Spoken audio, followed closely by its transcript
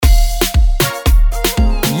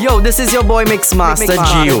this is your boy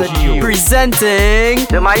Mixmastergio presenting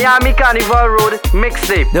the Miami Carnival Road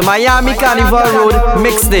Mixtape. The Miami Carnival Road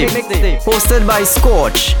Mixtape, hosted by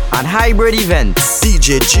SCORCH and Hybrid Events.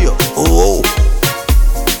 DJ Gio. Oh.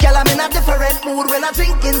 Girl, I'm in a different mood when I'm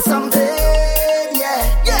drinking something.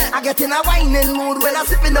 Yeah. I get in a whining mood when I'm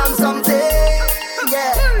sipping on something.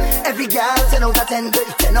 Yeah. Every girl 10 out of 10,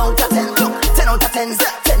 10 out of 10, 10 out of 10,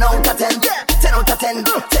 10 out of 10, 10 out of 10,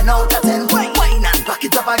 10 out of 10. Wine and back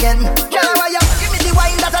it up again. Girl, why you give me the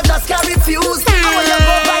wine that I just can't refuse? I want you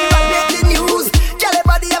go viral, make the news. Girl, your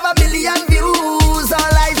body have a million views.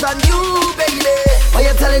 All eyes on you, baby. Why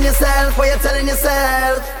you telling yourself? Why you telling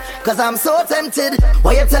yourself? Cause I'm so tempted.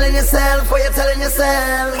 Why you telling yourself? Why you telling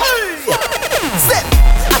yourself? Sit.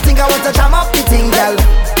 I think I want to jam up the thing, girl,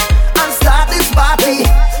 and start this party.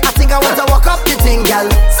 I think I want to walk up the thing, girl.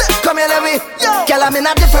 Sit. Come here, let me. Girl, I'm in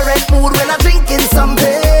a different mood when I'm drinking something.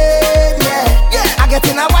 Yeah. I get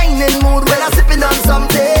in a whining mood when I'm sipping on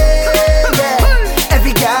something. Yeah.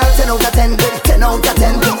 Every girl 10 out of 10, 10 out of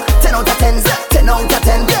 10, 10 out of 10, 10 out of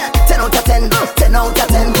 10, 10 out of 10, 10 out of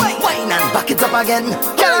 10. Wine and back it up again.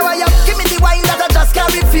 Girl, why you give me the wine that I just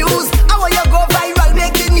can't refuse? I want you go viral,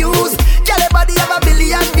 make the news. Girl, your body have a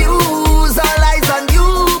billion views. All eyes on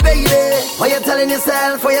you, baby. Why you telling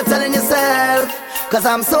yourself? Why you telling yourself? Cause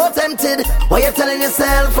I'm so tempted. Why you telling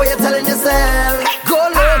yourself? Why you telling yourself? Go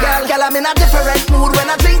low, girl. Girl, I'm in a different mood when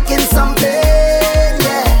I'm drinking something.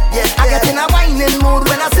 Yeah. I get in a whining mood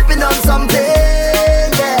when I'm sipping on something.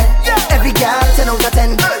 Yeah. Every girl 10 out of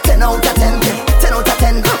 10, 10 out of 10, 10 out of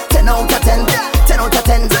 10, 10 out of 10, 10 out of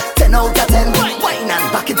 10, 10 out of 10. Wine and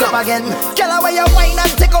back it up again. Girl, why you wine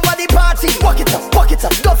and take over the party? Walk it up, walk it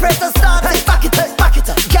up. Don't press to start it. Back it up, back it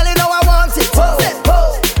up. Girl, you know I want it.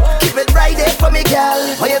 Keep it right there for me, girl.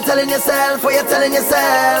 Why you telling yourself? Why you telling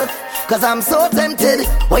yourself? Cause I'm so tempted.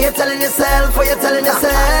 Why you telling yourself? Why you telling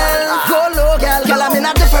yourself? Go low, girl. Girl, I'm in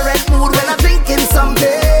a different mood when I'm drinking something.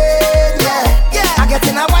 Yeah. I get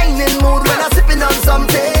in a whining mood when I'm sipping on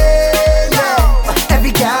something. Yeah.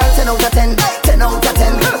 Every girl 10 out of 10, 10 out of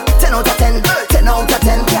 10, 10 out of 10, 10 out of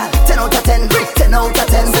 10, 10 out of 10, 10 out of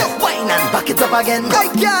 10. Wine and back it up again.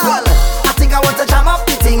 Girl, I think I want to jam up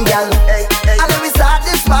the thing, girl. And let me start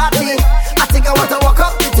this party. I think I want to walk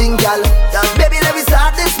up the thing, girl. Baby, let me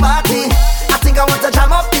start this party. I think I want to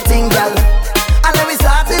jam up the thing, girl. And let me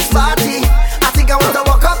start this party. I think I want to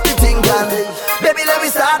walk up the thing, girl. Baby, let me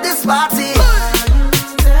start this party.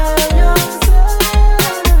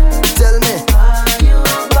 Tell me.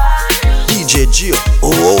 DJ Gio.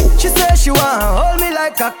 Oh. She says she want hold me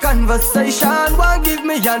like a conversation. Want give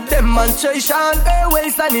me a demonstration. Her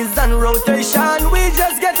waistline is on rotation. We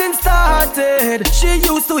just getting started. She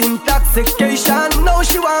used to intoxication. Now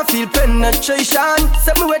she want feel penetration.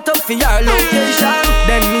 Set me wait up for your location.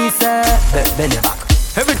 Then me say, bend your back.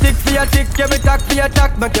 Every tick for your tick, every tack for your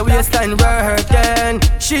tack. Make your waistline working.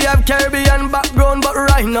 She have Caribbean background, but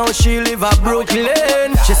right now she live a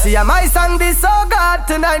Brooklyn. She see my song be so good,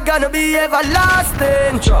 tonight gonna be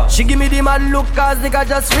everlasting. She give me the mad look cause nigga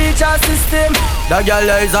just reach her system. That girl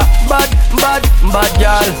is a bad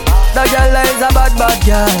girl. That girl is a bad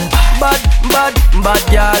girl. Bad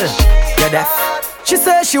girl. Yeah, deaf. She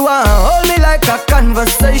says she want hold me like a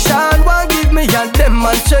conversation. Want give me a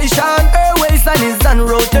demonstration. Her waistline is on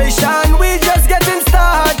rotation. We just getting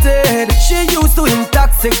started. She used to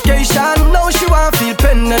intoxication. Now she want feel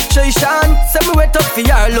penetration. Set me wait up for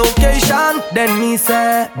your location. Then me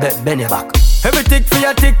say, bend your back. Every tick for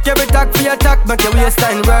your tick, every tack for your tack. Make your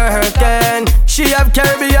waistline working. She have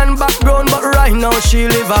Caribbean background, but right now she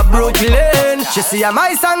live a Brooklyn. She see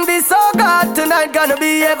my song be so good, tonight gonna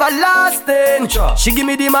be everlasting. She give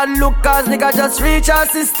me the mad look cause nigga just reach her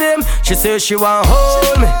system. She say she want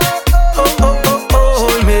hold me,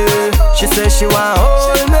 hold me. She say she want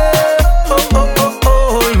hold me,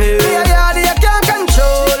 hold me. Yeah, you can't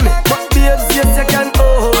control me, but babes, yes you can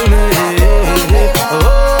hold me.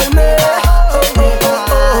 Hold me,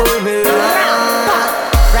 hold me.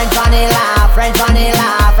 French vanilla, French vanilla,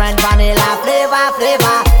 French vanilla, flavor.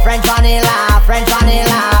 French vanilla, French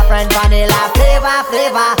vanilla, French vanilla,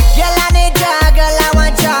 flavor. Girl, I need you, girl, I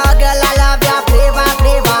want you, girl, I love your flavor.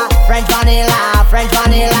 French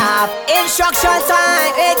vanilla. Instruction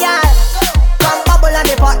time, hey girl. Come bubble on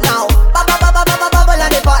the pot now. Bubble on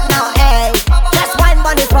the pot now, hey. Just wine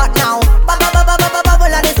on the pot now.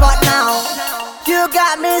 Bubble on the pot now. You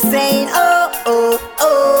got me saying, oh.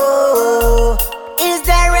 Is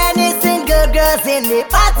there any single girls in the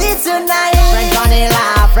party tonight? French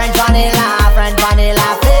vanilla, French vanilla, French vanilla,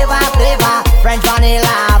 flavor. French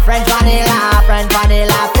vanilla, French vanilla, French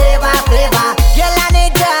vanilla, flavor. Girl, I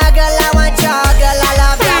need you, girl, I want you, girl, I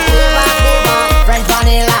love you, flavor. French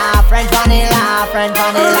vanilla,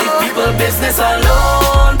 business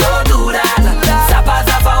alone, don't do that. Zappa,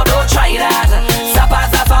 zappa, don't try that. Zappa,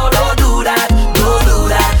 zappa, don't do that. Don't do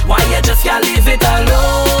that. Why you just can't leave it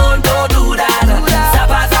alone? Don't do that.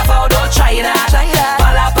 Zappa, zappa, don't try that.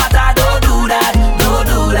 Pala pata, don't do that. Don't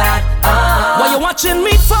do that. What you watching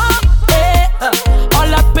me for?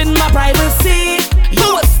 All up in my privacy. You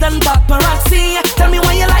was done paparazzi. Tell me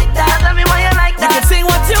why you like that. Tell me why you like that. You can say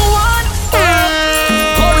what you want.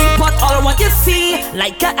 Go report all what you see.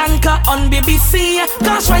 Like an anchor on BBC.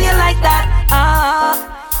 Gosh, why you like that?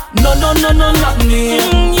 No, no, no, no, not me.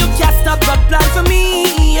 You can't stop the plan for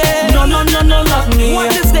me. Yeah. No, no, no, no, not me.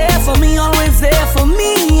 What is there for me, always there for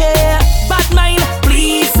me. Yeah. Bad mind,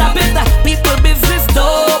 please stop it. People business,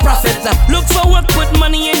 no profit. Look for work, put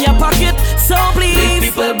money in your pocket. So please, leave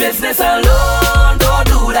people business alone. Don't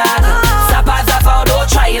do that. Zappa, zappa, don't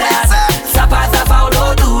try that. Zappa, zappa,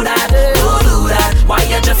 don't do that. Don't do that. Why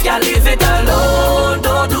you just can't leave it alone?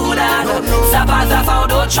 Don't do that. Zappa, zappa,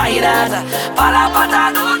 don't try that. Pala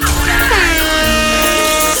pata, don't do that.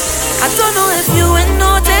 I don't know if you will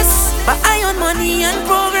notice, but I own money and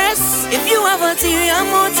progress. If you have ulterior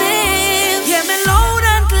motive, hear me loud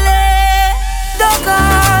and clear. Don't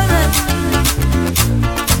call me.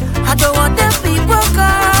 I don't want them people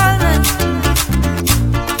call me,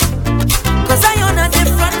 'cause I own a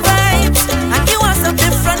different vibes, and you want some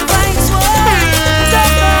different vibes. Whoa.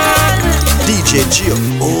 Don't call me. DJ Gio.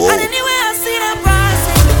 Oh. And anyway I see them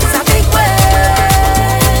passing, it's a big way.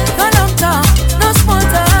 No long talk, no small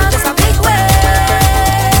talk, it's a big way.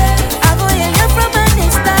 I go hear you from a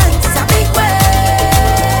distance, it's a big way.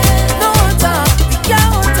 No talk, we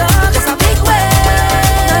can't talk, it's a big way.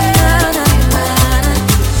 Na na na na na.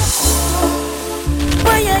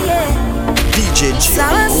 Oh yeah yeah. DJ Gio.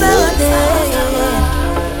 Sawa sawa day.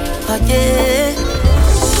 Oh yeah.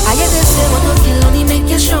 I hear they say what don't kill only make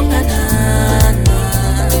you stronger, nah,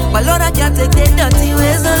 nah. But Lord, I can't take the dirty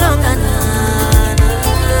ways no longer, nah,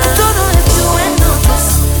 nah. I don't know if you will notice,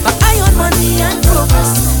 but I own money and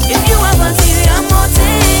progress. If you have ulterior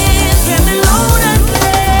motive, hear me loud and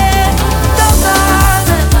clear. Don't call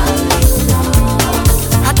me.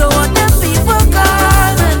 I don't want them people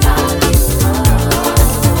call me,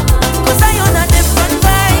 'cause I own a different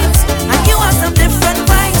vibes, and you have some different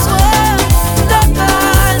vibes. Whoa. Don't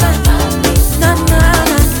call me. Na na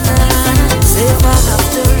na na. Say if I have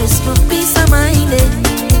to risk my peace of mind,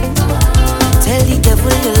 tell the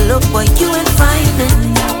devil you look what you ain't finding.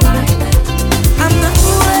 I'm not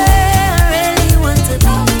where I really want to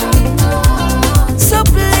be, so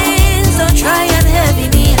please don't try and heavy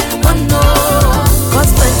me. Oh no,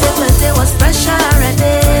 'cause plenty was fresh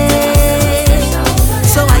already,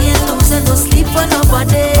 so I ain't losing no sleep for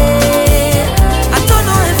nobody. I don't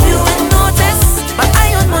know if you will notice, but I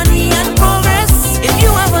own money and progress. If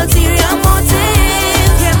you have ulterior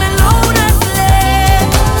motive, hear me loud and clear.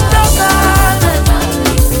 Don't call me.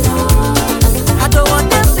 I don't want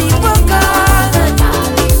them people call me,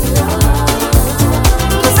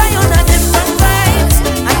 'cause I own a different vibes,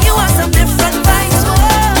 and you have some different vibes. Whoa.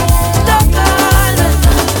 Don't call me.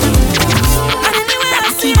 And anyway I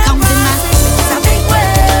see them passing, it's a big way.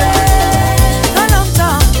 No long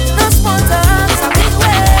talk, no small talk, it's a big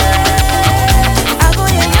way. I go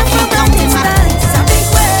hear you from a distance, it's a big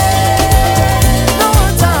way. No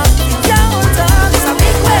talk, we can't talk, it's a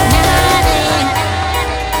big way.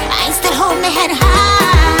 I still hold my head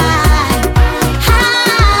high,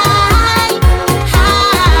 high,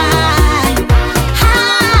 high,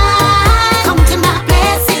 high. Counting my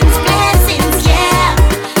blessings, blessings, yeah.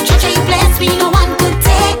 Church, you bless me, no one could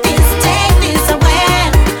take this away.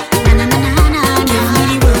 Na na na na na. Give me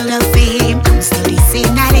the world of fame, I'm still the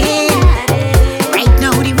same that it. Right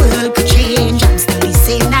now the world could change, I'm still the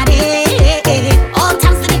same that it. All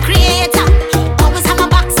thanks to the Creator, always have my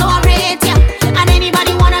back so I rate ya. And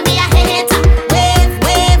anybody wanna be a hater, wave,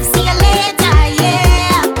 wave, see you later,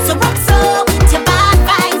 yeah. So rock so with your bad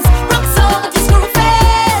vibes, rock so with your screw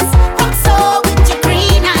face, rock so with your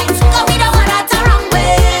green eyes, 'cause we don't want that the wrong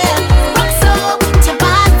way. Rock so with your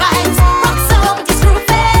bad vibes, rock so with your screw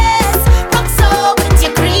face, rock so with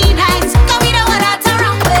your green eyes, 'cause we don't want that the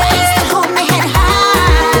wrong way. I still hold my head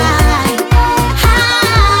high,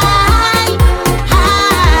 high,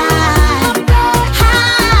 high,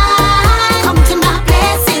 high. Counting my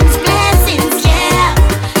blessings, blessings, yeah.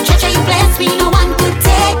 Church, you bless me, no one could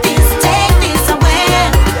take this away.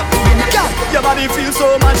 Girl, your body feels so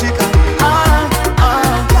magical.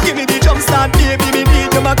 Give me the jump start, baby, me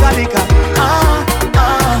need your mechanical.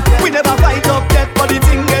 We never fight up yet, but the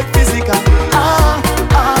thing get physical.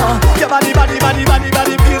 Your body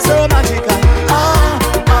feels so magical.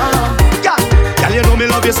 Girl, you know me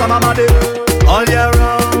love you, some of my day. All year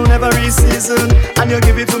round, every this season, and you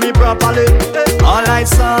give it to me properly. Alright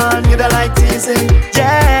son, you don't like teasing.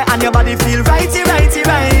 Yeah, and your body feel righty, righty,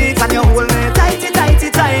 right. And you hold me tighty,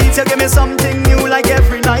 tighty, tight. You give me something new like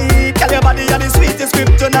every night. Girl, your body are the sweetest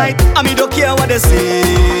kryptonite. And me don't care what they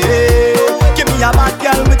say. Give me a bad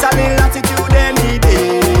girl with a little attitude any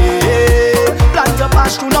day. Plant your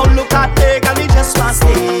pash to now look at me. Girl, me just want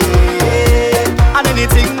stay. And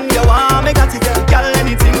anything you want, me got it. Girl,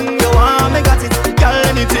 anything you want, me got it. Girl,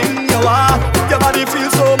 anything you want. Your body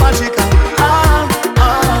feels so magical.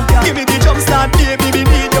 Give me the jump start, baby, we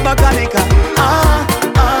need your mechanical.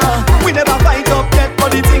 We never fight up yet,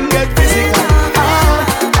 but the thing get physical.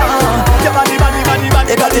 Your body, body, body,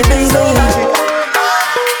 body, you got the thing so magical.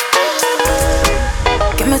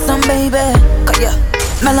 Give me some, baby, cause yeah,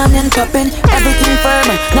 melanin popping, everything firm,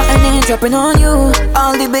 nothing ain't dropping on you.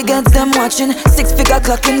 All the big heads them watching, 6-figure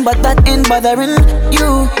clocking, but that ain't bothering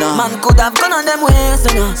you. No. Man could have gone on them ways,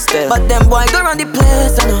 but them boy go run the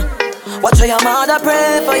place, Watch how your mother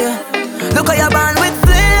pray for you. Look how you're born with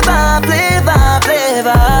flavor, flavor,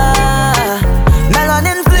 flavor.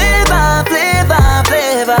 Melanin flavor, flavor,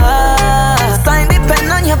 flavor. Sign the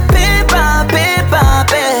pen on your paper, paper,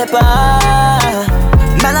 paper.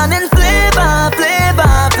 Melanin flavor,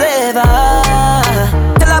 flavor, flavor.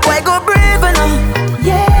 Tell a boy go brave enough.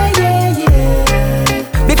 Yeah, yeah,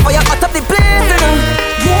 yeah. Before you cut up the place enough.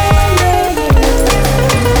 Yeah, yeah,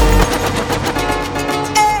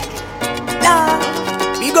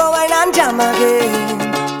 yeah. We go wine and jam again.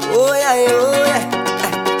 Oh yeah, oh yeah.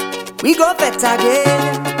 We go bet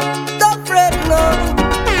again. Don't fret no.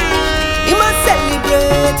 We must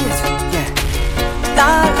celebrate it. Yeah. La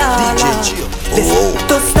la la. Listen,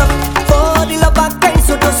 don't stop for the love of time,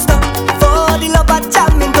 so don't stop for the love of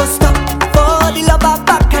jamming, don't stop for the love of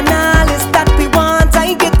bacchanal is that we want.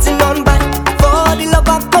 I getting on back for the love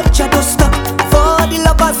of culture, don't stop for the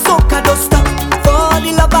love of soca, don't stop for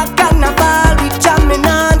the love of carnival. We jamming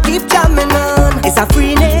on, keep jamming on. It's a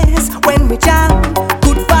freeness when we jam.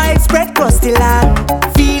 Good vibes spread across the land.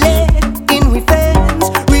 Feel it in we fans.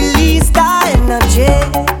 Release the energy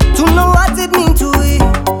to know what it means to it.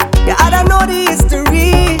 Yeah, I don't know the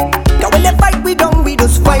history. Yeah, when they fight we don't, we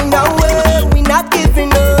just find our way. We not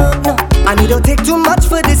giving up, no. And it don't take too much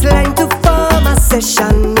for this line to form a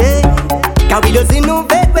session, yeah. Cause we just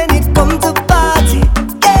innovate when it comes to party,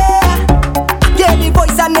 yeah. Yeah, the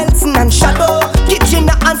voice of Nelson and Shadow,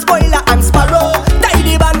 Kitchener and Spoiler and Sparrow.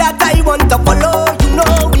 Tidy band that I want to follow. You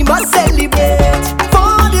know we must celebrate.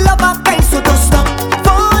 For the love of kind, so don't stop.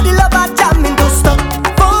 For the love of jamming, don't stop.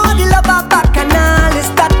 For the love of bacchanal is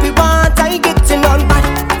that we want. I getting on bad.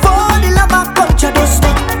 For the love of culture, don't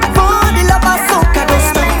stop. For the love of soca, don't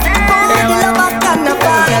stop. For the love of carnival.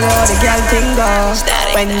 Girl, how the girl thing go?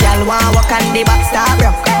 When girl want walk on the back start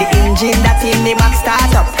rock, the engine that in the back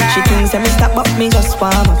start up. She thinks me stop up, me just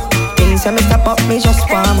warm up. Thinks me stop up, me just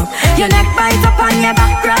warm up. Your neck bite up and your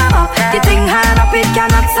back grab up. You think hard up, it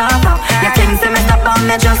cannot stop up. You think say me stop up,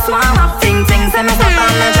 me just warm up. Think say me stop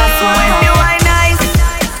up, me just warm up. You wine nice,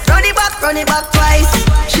 run it back twice.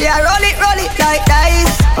 She a roll it like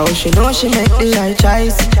dice. Oh, she know she make the right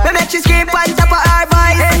choice. Me make she scream on top of her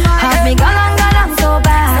voice. Have me gone so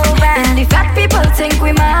bad. And the fat people think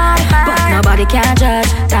we mad, but nobody can judge.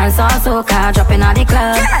 Dance or soca, dropping on the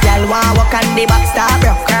club. Girl want walk on the back start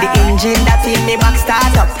rock. The engine that in the back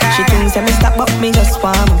start up. She thinks me stop up, me just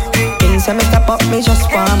warm up. Thinks me stop up, me just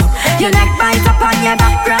warm up. Your neck bite up and your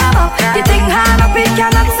back grab up. You think hard up, it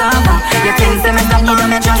cannot stop up. You think say me stop up,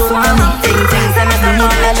 me just warm up. Think say me stop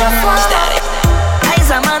up, me just warm up. I's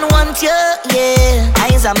a man want you, yeah.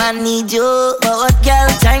 I's a man need you. But what girl,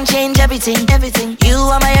 time change everything, everything. You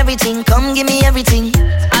are my everything, come give me everything.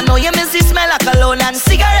 I know you miss the smell of cologne and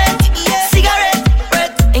cigarette, yeah. Cigarette,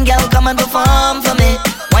 breath. And girl, come and perform for me.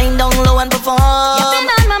 Wind down low and perform. You've been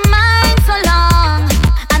on my mind so long,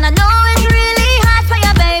 and I know it's really hard for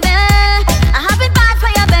you, baby. I have it bad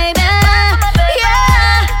for you, baby.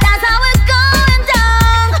 Yeah, that's how it's going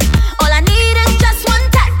down. All I need is just one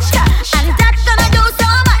touch, and that's gonna do so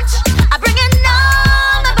much. I bring it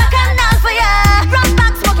on the bacchanal for you. Rock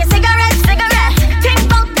back, smoking cigarette. Think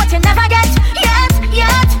about what you never get,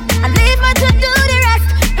 yet. And leave me to do the rest.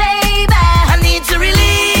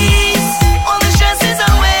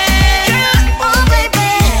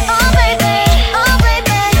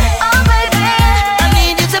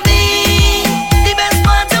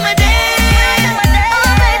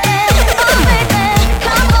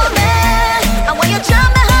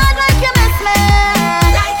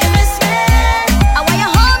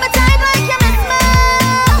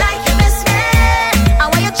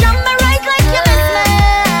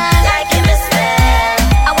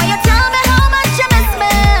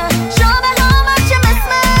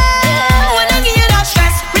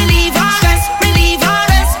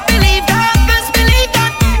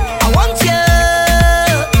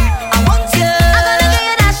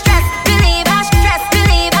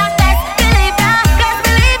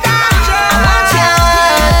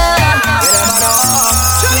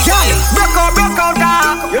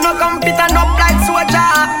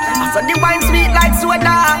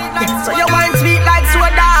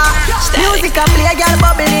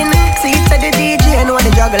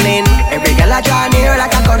 juggling. Every girl I draw near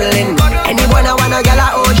like a cuddling. Anyone I want a girl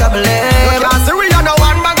I owe juggling. You can't see we are no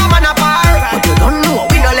one bag of man apart. But you don't know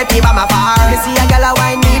we don't let you by my far. You see a girl I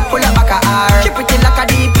wine need pull up back a R. She pretty like a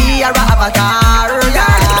DP or a avatar.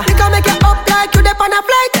 Yeah. We can make you up like you dip on a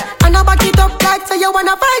flight. And I back it up like so you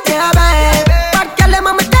wanna fight, yeah, babe. But girl, I'm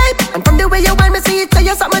my type. And from the way you want me see it, so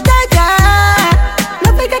you something tight, yeah.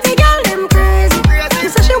 Love me get the girl them crazy.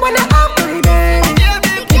 She say she wanna upgrade it.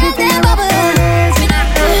 Give it to me, bubble.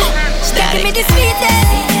 Give me the sweetest,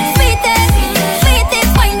 sweetest,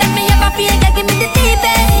 sweetest wine that me ever feel. Girl, give me the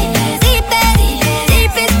deepest, deepest,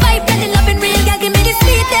 deepest vibe. Girl, the loving real. Girl, give me the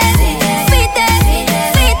sweetest, sweetest,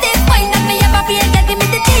 sweetest wine that me ever feel. Girl, give me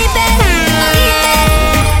the deepest, deepest,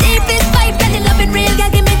 deepest vibe. Girl, the loving real. Girl,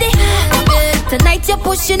 give me the. Tonight you're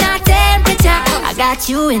pushing our temperature. I got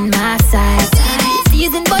you in my sights.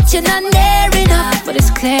 Season, but you're not near enough. But it's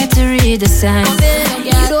clear to read the signs.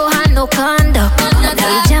 You don't have no conduct. Now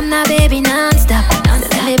you jam now, baby, non-stop. So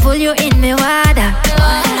let me pull you in me water.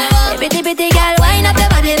 Bitty, bitty girl, wind up your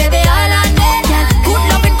body, baby, all on me. Good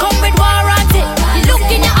loving come with warranty. The look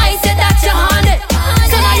in your eyes say that you're on it.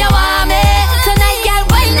 So now you want me. Tonight, girl,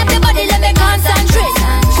 wind up your body, let me concentrate.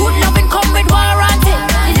 Good loving come with warranty.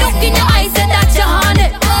 The look in your eyes say that you're on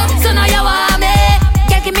it. So now you want me.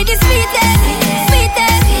 Girl, give me the sweetest,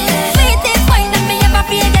 sweetest, sweetest wine that me ever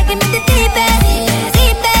feel. Girl, give me the deepest,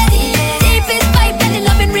 deepest, deepest vibe. Girl, the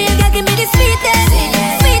loving real. Girl, give me the sweetest,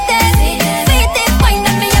 sweetest, sweetest wine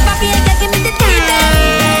that me ever feel. Girl, give me the deepest,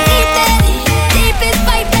 deepest, deepest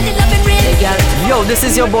vibe. Girl, the loving real. Yo, this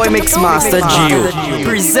is your boy Mixmastergio,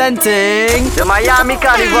 presenting the Miami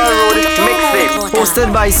Carnival Road Mixtape,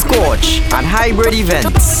 hosted by Scorch and Hybrid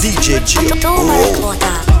Events. DJ Gio.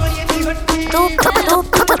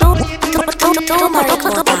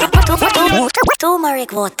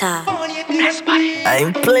 Turmeric water.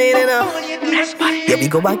 I'm playing it up. Yeah, we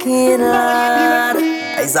go back in hard.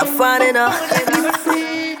 It's a fun enough.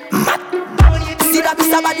 See that be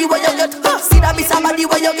somebody where you get. See that be somebody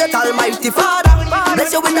where you get. Almighty Father,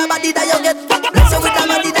 bless you with the body that you get. Bless you with the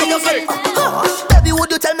body that you get. Baby,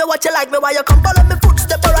 would you tell me what you like me? Why you come follow me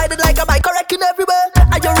footstep or ride it like a bike? Correcting everywhere.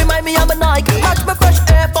 And you remind me I'm a Nike. Match me fresh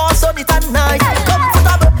air for sunny and night.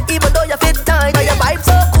 Comfortable, even though you fit tight. Now your vibe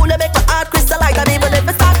so cool, you make my heart crystalline. And even if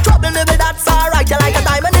it start troubling me, that's alright. You like a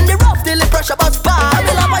diamond in the rough till the pressure bust by. I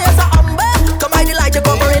will love you so humble. Come on, the light you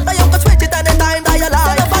cover it, but you can switch it anytime that you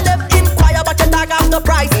like. Some of them inquire, but you tag off the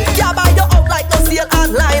price. Can't buy you out like no sale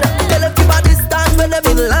online. Tell them keep a distance when them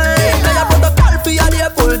in line. Now you put the call for you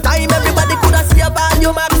there full time. Everybody could have see a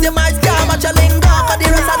value maximize. Can't match your linger, cause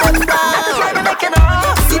the rest of them die.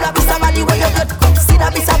 See that be somebody where you get. See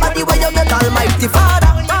that be somebody where you get. Almighty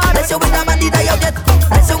Father, bless you with the body that you get.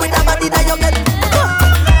 Bless you with the body that you get.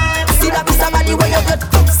 See that be somebody where you get.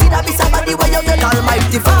 See that be somebody where you get.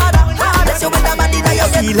 Almighty Father, bless you with the body that you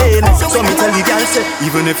get. Feeling, so me tell the girl say,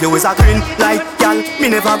 even if you was a green light girl, me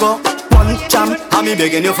never go. One jam, and me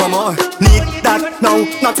begging you for more. Need that now,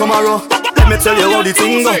 not tomorrow. Let me tell you how the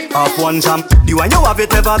thing go. Off one jam, the one you have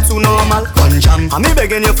it never too normal. One jam, and me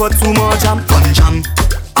begging you for two more jam. One jam,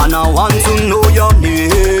 and I want to know your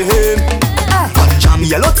name. One jam,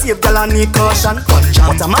 yellow tape girl I need caution. One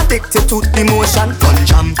jam, but I'm addicted to emotion. One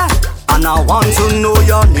jam, and I want to know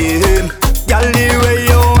your name. Girl, the way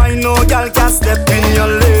you I know, girl can step in your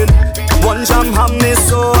lane. One jam have me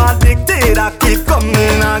so addicted, I keep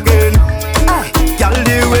coming again. Girl,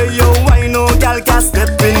 the way you I know, girl can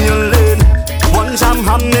step in your lane. One jam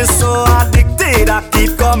have me so addicted, I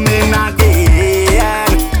keep coming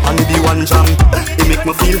again. And the one jam, it make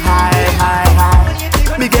me feel high, high,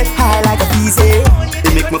 high. Me get high like a easy.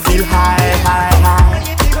 It make me feel high, high,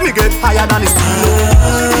 high. Me get higher than the ceiling.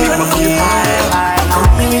 It make me feel high, high, high.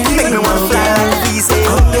 Make me wanna fly like easy.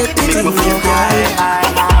 It make me feel high, high,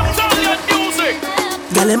 high.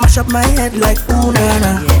 Girl, it mash up my head like ooh na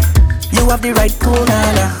na. You have the right cool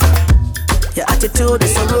na na. Your attitude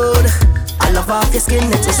is so rude. I love off your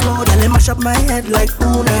skin, it's so smooth. Girl, it mash up my head like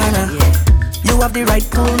ooh na na. You have the right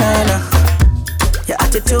cool na na. Your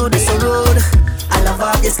attitude is so rude. I love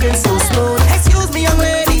off your skin so smooth. Excuse me, young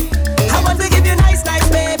lady, I want to give you nice, nice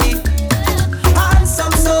baby.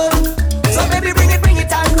 Handsome soul. So baby, bring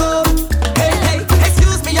it and go. Hey, hey,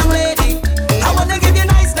 excuse me, young lady, I want to give you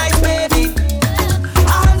nice, nice baby.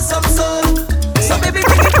 Handsome soul. So baby,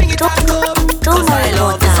 bring it and go. Cause my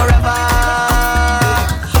love is forever.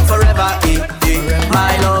 Forever,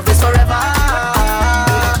 My love is forever.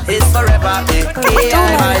 It's forever,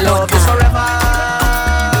 My love is forever.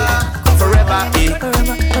 Forever,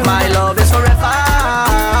 My love is forever.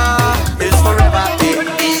 It's forever,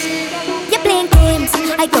 You're playing games,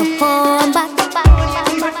 I go home back.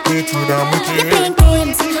 You're playing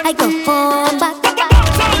games,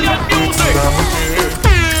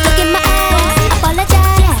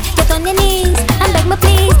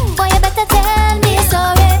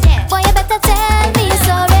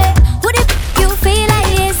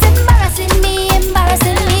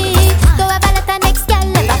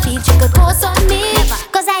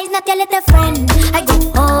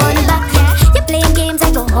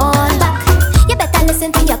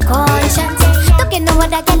 conscience. Don't get no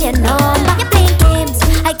other girl your number. You playing games,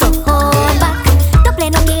 I go home back. Don't play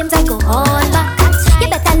no games, I go on back. You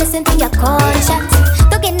better listen to your conscience.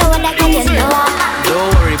 Don't get no other girl your number.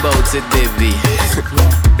 Don't worry about it, baby.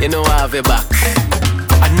 You know I have your back.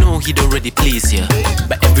 I know he'd already please you,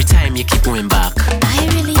 but every time you keep going back. I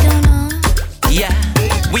really don't know. Yeah,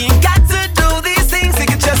 we ain't got to do these things, you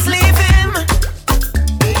can just leave him.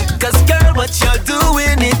 Cause girl, what you're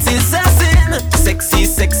doing, it is a sin. Sexy,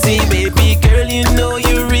 sexy baby girl, you know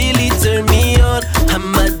you really turn me on.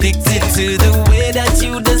 I'm addicted to the way that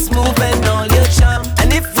you just move and all your charm.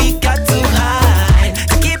 And if we got to hide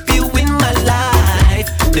to keep you in my life,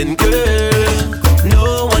 then girl,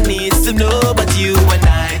 no one needs to know but you and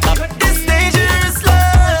I. This dangerous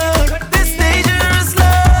love, this dangerous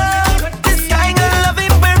love. This kind of love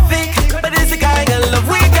ain't perfect, but it's the kind of love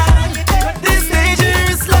we got. This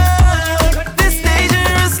dangerous love, this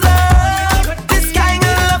dangerous love. This kind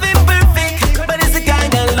of love ain't perfect, but it's the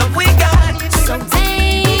kind of love we got. So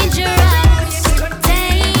dangerous,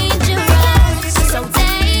 dangerous, so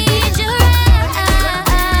dangerous.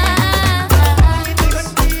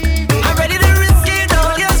 I'm ready to risk it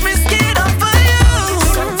all, just risk it all for you.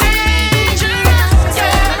 So dangerous.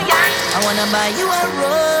 I wanna buy you a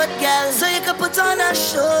road, girl, so you can put on a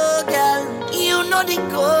show, girl. You know the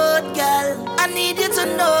code, girl. I need you to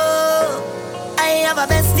know I have a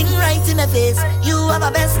best thing right in the face. You have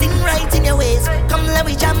a best thing right in your waist. Come, let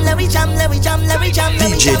we jam, let we jam, let we jam, let we jam, let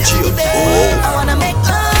we DJ jam to the Gio. bass. I wanna make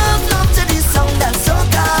love to this song that's so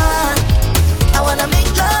good. I wanna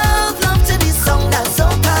make love to this song that's so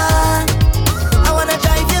good. I wanna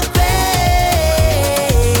drive you crazy,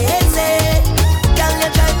 girl, you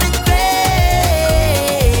drive me crazy.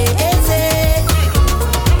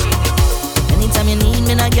 Anytime you need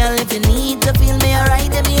me, now, girl, if you need to feel me, alright,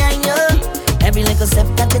 there behind you. Every little step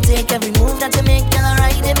that you take, every move that you make, girl,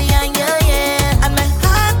 alright, there behind you, yeah. And my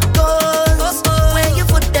heart goes where your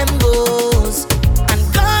foot them goes, and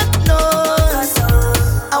God knows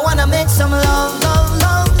I wanna make some love, love,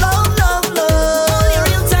 love, love, love, love. Hold you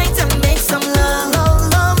real tight and make some love, love,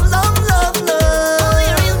 love, love, love, love. Hold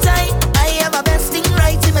you real tight. I have a best thing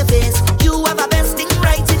right in my face. You have a best thing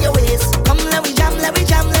right in your waist. Come, let we jam, let we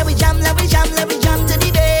jam, let we jam, let we jam, let we jam to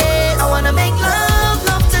the bass. I wanna make love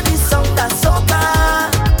to this song that's so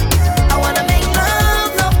bad. I wanna make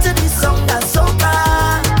love to this song that's so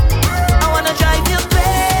bad. I wanna drive you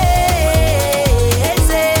crazy,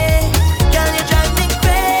 girl, you drive me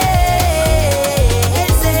crazy.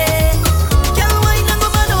 Girl, why not go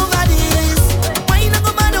mad over this? Why not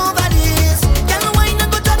go mad over this? Girl, why not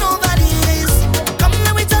go turn over this? Come,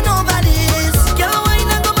 let we turn over this. Girl, why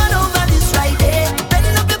not go mad over this right there?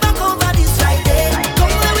 Bend up your back over this right there.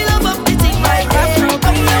 Come, let we love up the thing right there.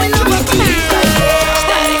 Come, let we love up the thing right there.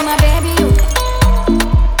 Darling, my baby,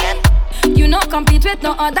 you no compete with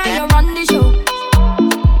no other, you run the show.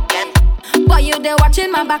 Boy, you there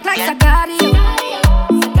watching my back like Sicario.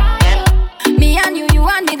 Me and you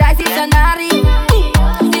and me, that's the scenario.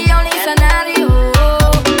 The only scenario.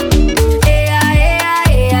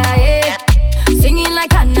 Singing like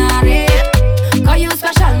canary. Call you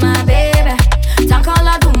special, my baby. Thank all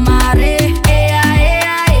I do, Mare.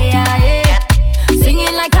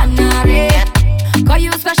 Singing like canary. Call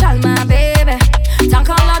you special, my baby. Thank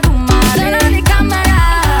all I do, Mare. Turn on the camera.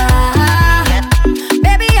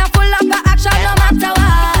 Baby, I'm full of action no matter what.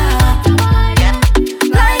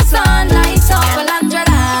 Lights on, Calandra.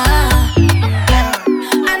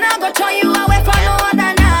 And I go throw you away for no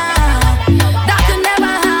other now. That could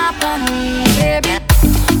never happen, baby.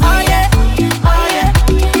 Oh yeah, oh yeah, oh yeah.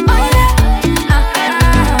 Oh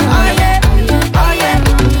yeah, oh yeah, oh yeah.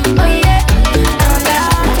 Oh yeah,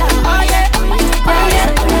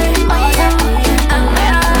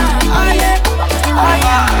 oh yeah, oh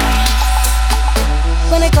yeah.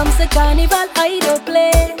 When it comes to carnival, I don't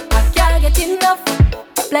play. I can't get enough.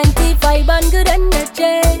 Plenty vibe and good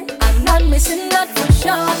energy. I'm not missing that for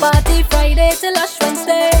sure. Party Friday till Ash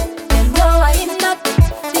Wednesday. You know I ain't not.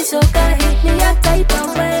 The soca hit me a type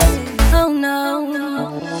of way. Oh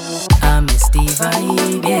no. I miss the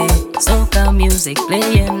vibe, yeah. Soca music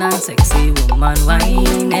playing and sexy woman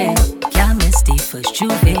whining. Can't miss the first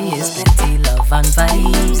Juve, is plenty love and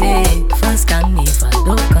vibes, yeah. First carnival,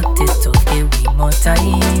 don't cut it off, give me more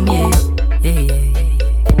time, yeah.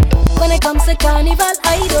 When it comes to carnival,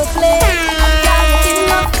 I don't play. I can't get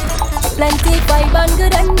enough. Plenty vibe and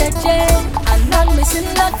good energy. I'm not missing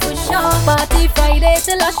that for sure. Party Friday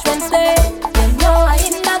till Ash Wednesday. You know I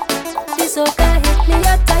ain't not. The soca hit me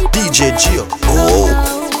a type DJ Gio. Oh.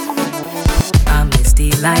 I miss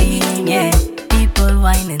the line, yeah. People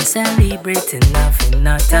whining, celebrating, having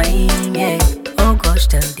a time, yeah. Oh God. Scorch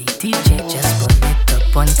tell the DJ just put it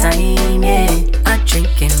up one time, yeah. I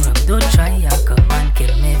drinking rum, don't try, come and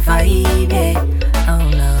kill me vibe, yeah. Oh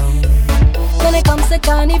no. When it comes to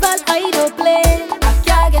carnival, I don't play. I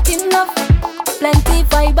can't get enough. Plenty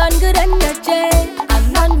vibe and good energy.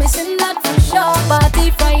 I'm not missing that for sure.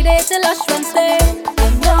 Party Friday till Ash Wednesday. You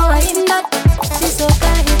know I ain't that. She's so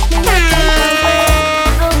kind, hit me like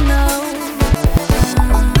oh no.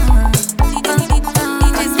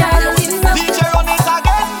 DJ run it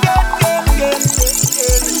again.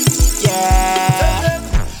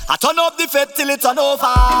 Yeah. I turn up the fete till it turn over. I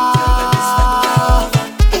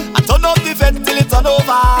turn up the fete till it turn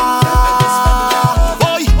over.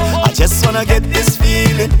 Boy, I just wanna get this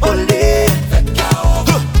feeling all day.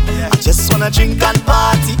 I just wanna drink and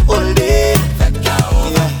party all day.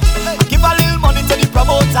 Yeah. Give a little money to the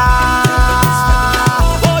promoter.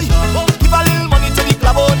 Boy, give a little money to the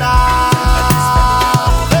club owner.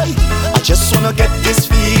 Hey, I just wanna get this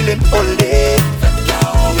feeling all day.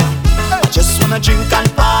 I just wanna drink and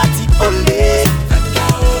party all day.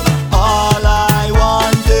 All I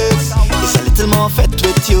want is a little more fete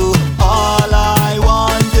with you. All I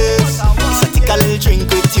want is a take a little drink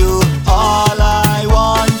with you. All I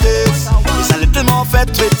want is a little more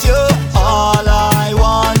fete with you. All I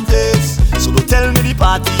want is, so don't tell me the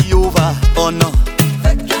party over. Oh no.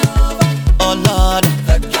 Oh Lord.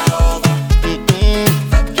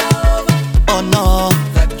 Oh no.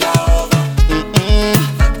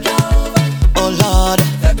 Oh Lord.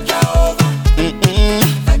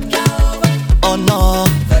 Oh no.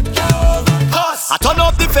 I turn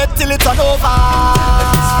up the fete till it turn over.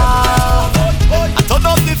 I turn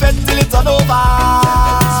up the fete till it turn over.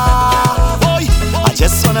 Boy, I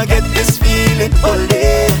just wanna get this feeling all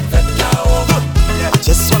day. I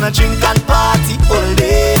just wanna drink and party all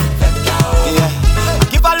day. Yeah.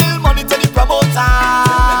 Give a little money to the promoter.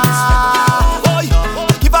 Boy,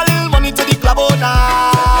 give a little money to the club owner.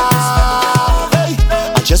 Hey,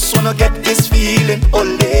 I just wanna get this feeling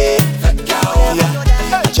all day. Yeah.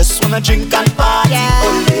 I just wanna drink and party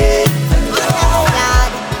all day.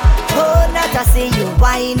 Oh, not to see you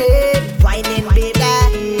whining, whining,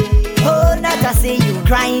 baby. Oh, not to see you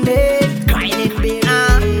grinding, grinding, baby.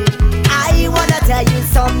 I wanna tell you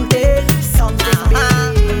something, something,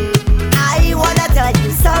 baby. I wanna tell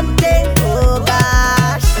you something, oh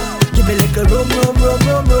gosh. Give me like a rum, rum, rum,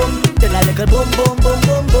 rum, rum. Then I like a boom, boom, boom,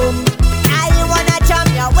 boom, boom. I wanna jump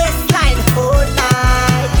your waistline all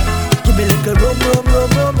night. Give me like a rum, rum, rum,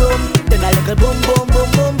 rum, rum. Then I like a boom, boom, boom,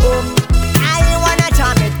 boom, boom. I wanna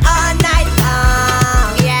jump it all night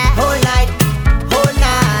long, yeah. Whole night, whole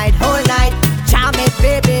night, whole night. Jam it,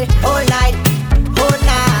 baby, whole night, whole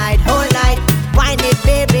night, whole night. Wine it,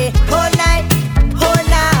 baby, whole night, whole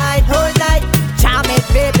night, whole night. Jam it,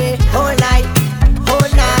 baby, whole night, whole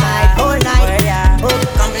night, whole night. Oh,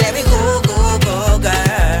 come let me go, go, go,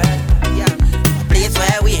 girl. Yeah, a place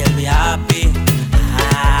where we'll be happy,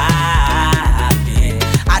 happy.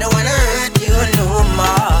 I don't wanna hurt you no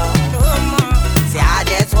more. See, I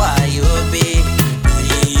just want you be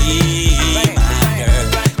my girl.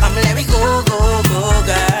 Come let me go, go, go,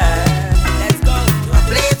 girl. Let's go to a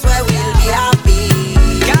place where we'll be happy.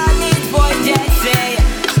 God needs boy Jesse.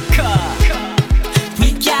 We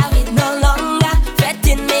can't wait no longer.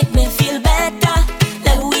 Fetting make me feel better.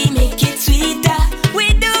 Let we make it sweeter. We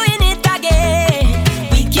doing it again.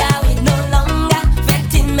 We can't wait no longer.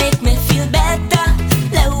 Fetting make me feel better.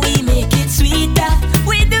 Let we make it sweeter.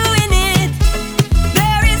 We doing it.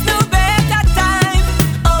 There is no better time.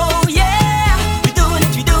 Oh yeah. We doing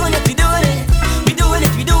it. We doing it. We doing it. We doing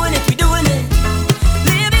it. We doing it. We doing it.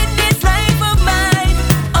 Living this life of mine.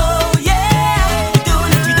 Oh yeah. We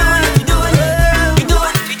doing it. We doing it. We doing it. We doing it. We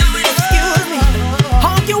doing it. Excuse me,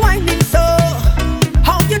 how you whining so?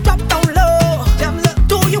 How you drop down low?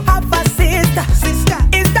 Do you have a sister?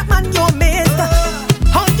 Is that man your mister?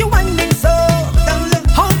 How you whining so?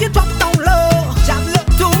 How you drop down low?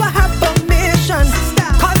 Do I have permission?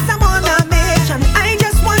 Cause I'm on a mission. I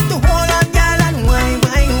just want to hold on, y'all, and wine,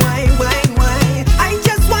 wine, wine, wine, wine. I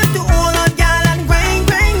just want to hold on, y'all, and grind,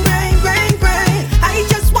 grind, grind, grind, grind. I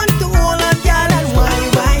just want to hold on, y'all, and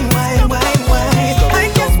wine, wine, wine, wine, wine.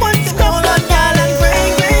 I just want to hold on, y'all, and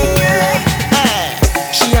grind, grind, grind.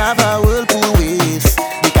 She have a whirlpool waist,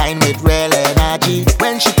 the kind with real energy.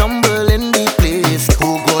 When she tumble in the place,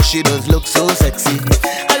 oh gosh, she does look so sexy.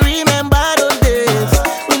 I remember those days,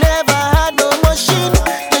 we never had no machine.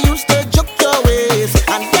 They used to juke your waist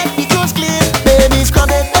and get the clothes clean. Baby, scrub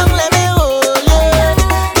it down, let me hold you.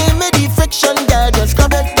 Give me the friction, girl, just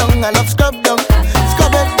scrub it down. I love scrub down,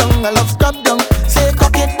 scrub it down, I love scrub down. Say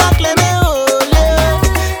cock it back, let me hold you.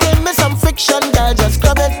 Give me some friction, girl, just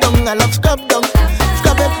scrub it down. I love scrub down.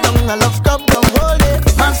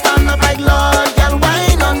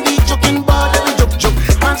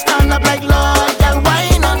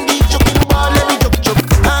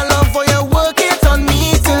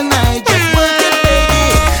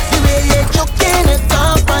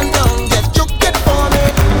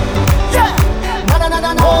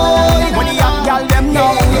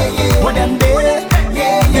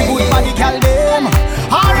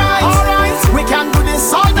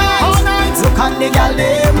 the girl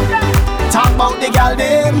them. Talk about the girl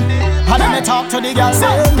them. And then me talk to the girl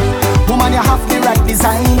them. Woman, you have the right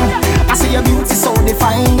design. I see your beauty so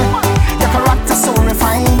defined. Your character so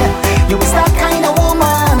refined. You is that kind of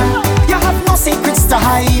woman. You have no secrets to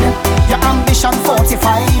hide. Your ambition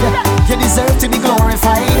fortified. You deserve to be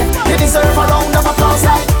glorified. You deserve a round of applause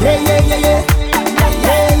like yeah, yeah, yeah, yeah.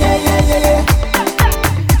 Yeah, yeah, yeah, yeah, yeah.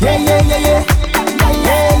 Yeah, yeah, yeah, yeah. Yeah,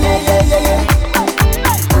 yeah, yeah, yeah, yeah.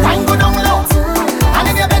 Time go down low. And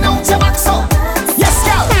if you bend out your back so. Yes,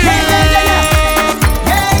 girl. Yeah, yeah, yeah, yeah.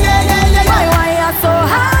 Yeah, yeah, yeah, yeah, yeah. Why you so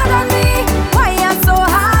hard on me? Why you so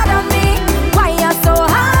hard on me? Why you so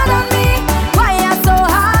hard on me? Why you so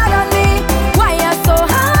hard on me? Why you so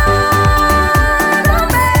hard on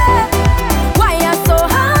me? Why you so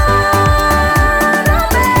hard on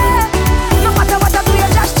me? No matter what I do,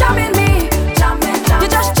 you're just jamming me. You're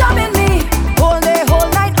just jamming me. Whole day, whole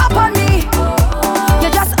night up on me.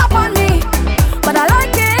 You're just up on me. But I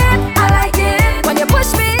like it when you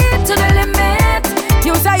push me to the limit.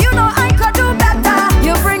 You say you know I could do better.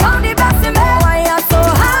 You bring out the best in me. Why you so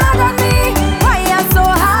hard on me? Why you so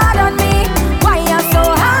hard on me? Why you so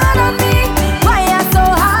hard on me? Why you so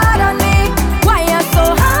hard on me? Why you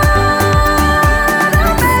so hard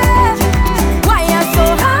on me? Why you so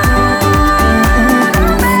hard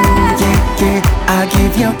on me? I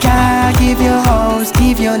give you car, give you house,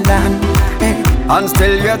 give you land. And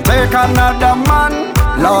still you take another man.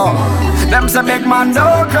 Lord, them say big man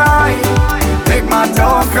don't cry. Big man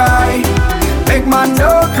don't cry. Big man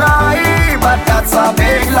don't cry. But that's a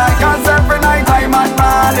big lie. Cause every night I'm at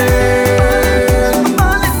Marlin.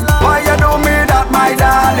 Why you do me that, my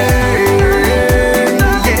darling?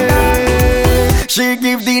 Yeah. She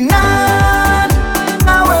give the none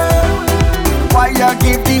away. Why you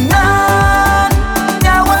give the none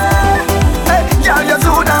away? Hey, girl, you're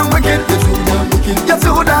so damn wicked. You're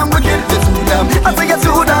so damn wicked. I say you're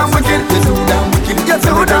so damn wicked. You're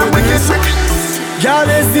so damn wicked. Girl,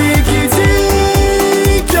 it's the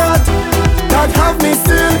kitty cat that have me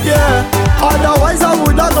still, yeah. Otherwise I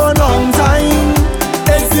would have gone long time.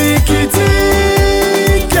 It's the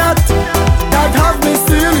kitty cat that have me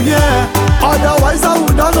still, yeah. Otherwise I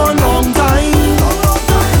would have gone long time.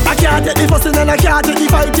 I can't take the fussing and I can't take the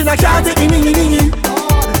fighting. I can't take the ningy.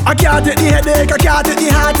 I can't take the headache, I can't take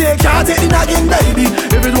the heartache, can't take the nagging, baby.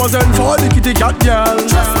 If it wasn't for the kitty cat girl,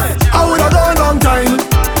 I would have gone long time.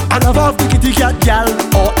 I love off the kitty cat girl,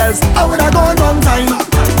 or else I would have gone long time.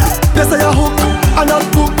 They say a hook, and not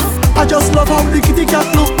book. I just love how the kitty cat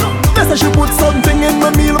look. They say she put something in my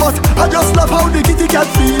meal, but I just love how the kitty cat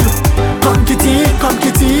feel. Come kitty, come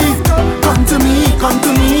kitty, come to me, come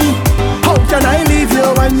to me. How can I leave you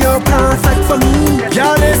when you're perfect for me?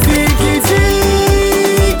 Girl, it's the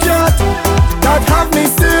kitty cat that have me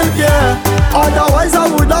still, yeah. Otherwise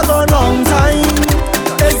I would have gone long time.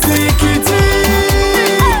 It's the kitty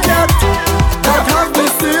cat that have me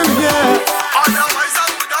still, yeah. Otherwise I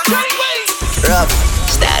would have gone rough,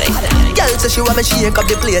 static. Girl say she want me shake up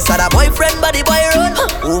the place. And a boyfriend body boy run.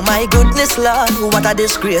 Oh my goodness Lord, what a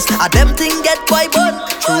disgrace. A them thing get boy bun.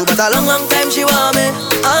 True but a long time she want me.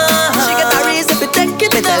 She get a reason to take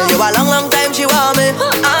it. Me tell you a long time she want me.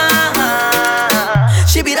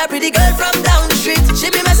 She be that pretty girl from down the street.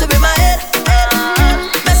 She be messing with my head,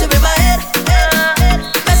 messing with my head,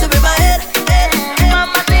 messing with my head.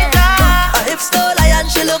 Her hips so lion,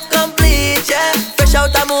 she look complete, yeah. Fresh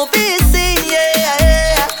out a movie scene,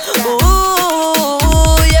 yeah, yeah.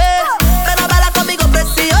 Ooh, yeah. Pero bala conmigo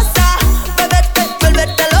preciosa, bebete,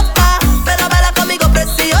 vuelvete loca. Pero bala conmigo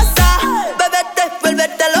preciosa, bebete,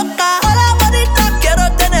 vuelvete loca. Hola bonita,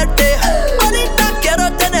 quiero tenerte. Bonita,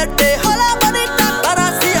 quiero tenerte. Hola bonita.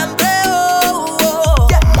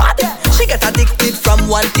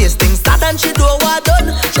 One tasting start and she do what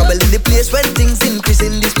done. Trouble in the place when things increase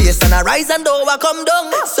in the space. And I rise and over come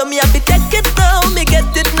down. So me have to take it now, me get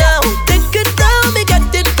it now. Take it now, me get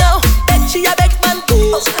it now. Beg she a beg man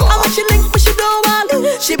too. And when she link me she do all.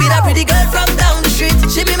 She be that pretty girl from down the street.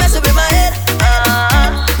 She be messing with my head,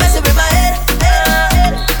 messing with my head,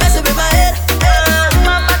 messing with my head.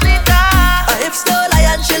 Her hips so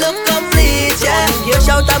lion, she look complete, yeah. You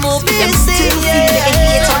shout a move, you sing, yeah.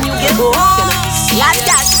 Like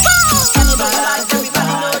that.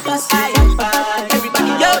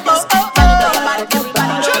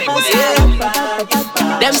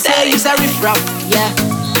 Them say you's a riff-raff, yeah.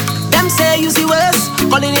 Them say you's the worst.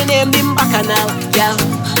 Calling your name in bacchanal, yeah.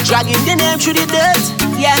 Dragging the name through the dirt,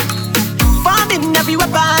 yeah. Farming every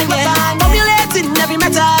weapon, yeah. Formulating every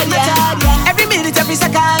metal, yeah. Every minute, every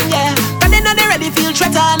second, yeah. And they know they ready feel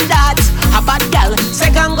threatened that. A bad gal,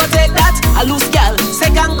 second go take that. A loose gal,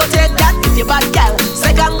 second go take that. If you bad gal,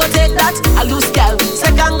 second go take that. that. A loose girl,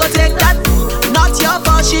 second go take that. Not your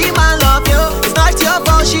fault, she man love you. It's not your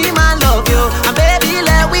fault, she man love you. And baby,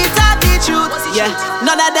 let we talk the truth. Yeah,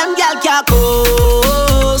 none of them gal can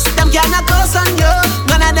coast. Them cannot coast on you.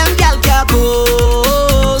 None of them gal can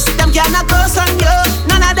coast. Them cannot coast on you.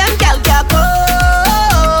 None of them gal can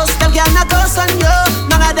coast. Them cannot coast on you.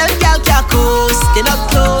 None of them gal can coast. They not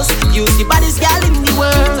close. You the baddest gal in the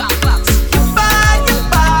world.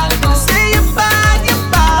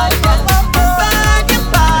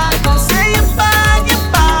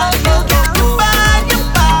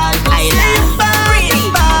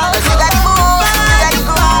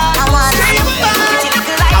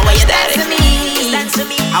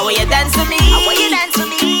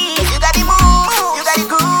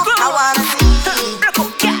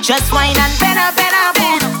 Just wine and bend up,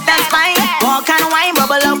 boom, that's fine. Walk and wine,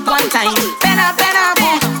 bubble up one time. Bend up,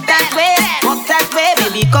 boom, that way. Walk that way,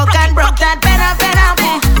 baby, cock and broke that. Bend up,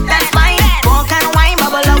 boom, that's fine. Walk and wine,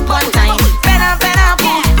 bubble up one time. Bend up,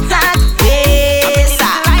 boom, that way.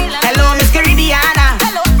 Hello, Miss Caribbeana.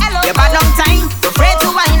 You've had long time. Afraid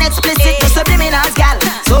to wine explicit, no subliminals, gal.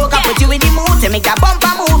 Soca put you in the mood to make a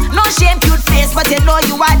bumper move. No shame, cute face, but you know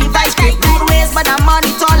you are the vice grip. Good ways, but I'm on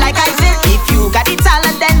it all like I feel. If you got the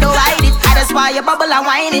talent, then don't hide it. That's why you bubble and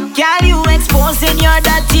whine it. Girl, you exposing your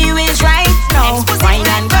dirty ways right now. Wine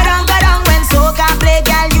and go down when soca play,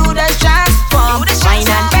 girl, you just transform. Wine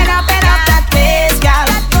and bend up that waist, girl.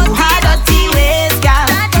 You had dirty ways, girl.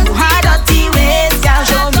 You had dirty ways, girl.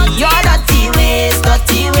 Show me your dirty ways,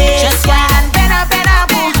 dirty ways. Just wine and bend up,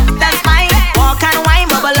 boom, that's fine. Walk and wine,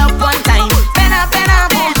 bubble up one time. Bend up,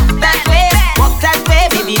 boom, that way. Walk that way,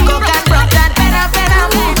 baby, go and rock that. Bend up,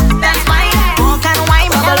 boom, that's fine. Walk and wine,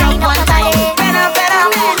 bubble up one time.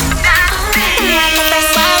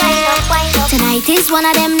 Tonight is one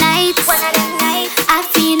of them nights. I'm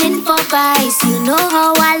feeling for vibes. You know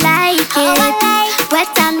how I like it.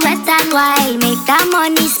 Wet and wild. Make that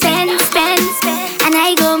money spend. And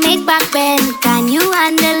I go make back bend. Can you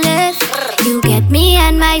handle it? You get me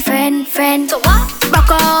and my friend. So what?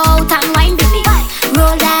 Rock out and wine with me.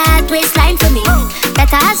 Roll that waistline for me.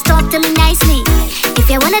 Better talk to me nicely. If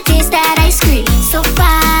you wanna taste that ice cream, so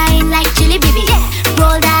fine like chili baby.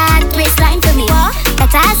 Roll that waistline for me.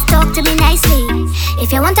 Better talk to me nicely.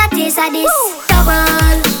 If you want a taste of this,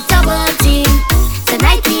 double team.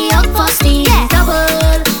 Tonight we up for steam.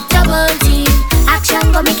 Double team.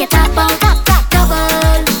 Action go make it tap out.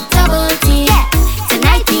 Double team.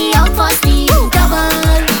 Tonight we out for steam.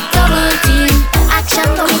 Double team. Action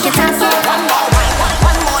go make it tap out.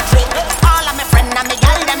 One more drink. All of my friend and me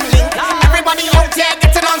gal them link. Everybody out there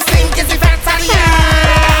getting on sync. Is it better?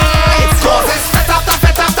 It's cause it's fet after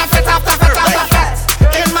fet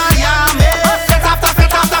in Miami. Fet after fet.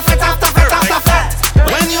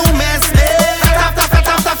 When you miss me, fet after fet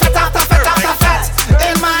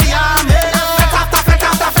in Miami. Fet after fet.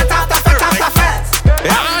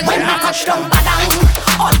 When I touch down badang,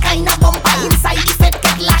 all kind of bumper inside the set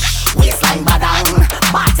get lash. Waistline badang,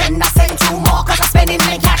 bartender send 2 more 'cause I'm spending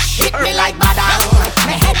my cash. Hit me like badang,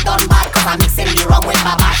 my head done bad 'cause I'm mixing the rum with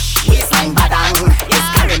my bash. Waistline badang, it's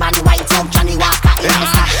Caribbean white top Johnny Walker in my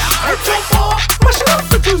stash. Jump on, mashing up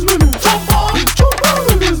bitches minute. Jump on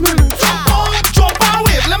with this minute. Jump on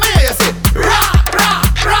wave, let me hear you say ra.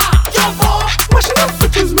 Jump on, mashing up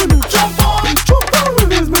bitches minute. Jump on with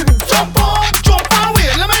this minute. Jump on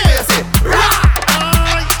wave, let me hear you say ra.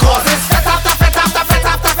 'Cause it's fet after fet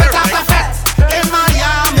in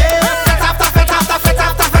Miami. Fet after fet.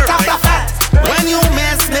 When you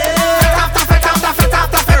miss me, fet after fet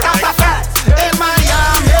in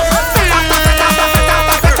Miami. Fet after fet.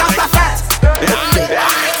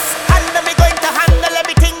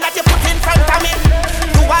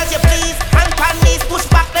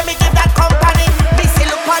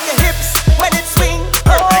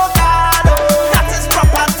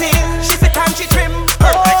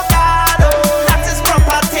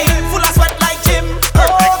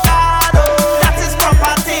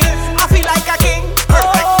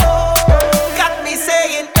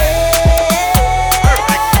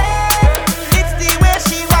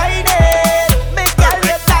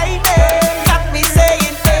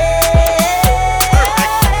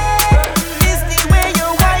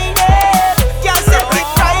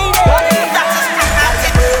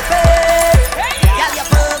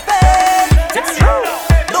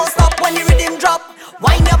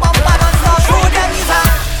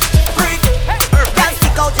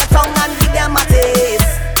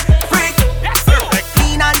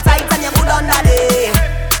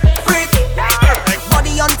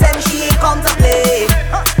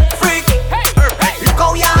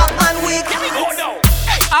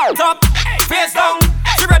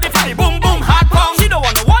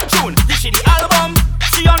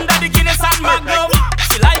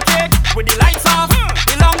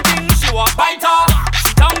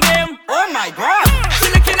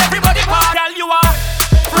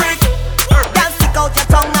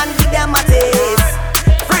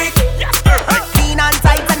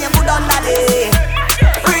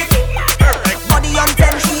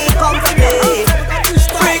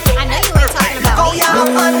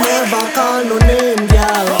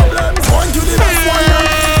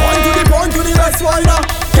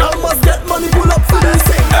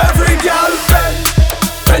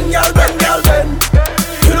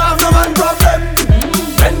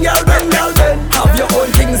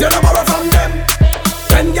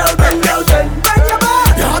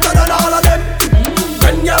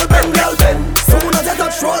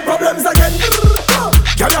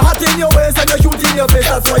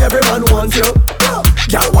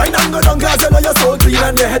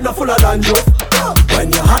 and your head not full of dandruff.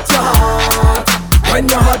 When you hot, you're hot.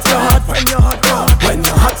 When you hot, you're hot. When you hot, you're hot. When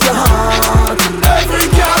you hot, you're hot.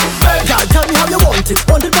 Every girl, girl, tell me how you want it.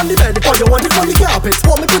 Want it on the bed, or you want it on the carpet?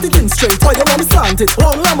 Want me put it in straight, or you want me slant it?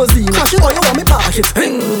 Long limousine, crash it, or you want me park it?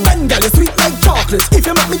 And girl, you sweet like chocolate. If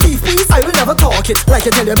you make me teeth, please, I will never talk it. Like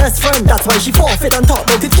you tell your best friend, that's why she forfeit and talk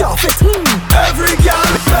about it can't fit. Every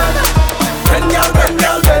girl, bend, girl, bend,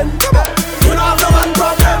 girl, bend. You don't have no man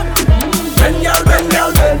problem. Bend, girl, bend,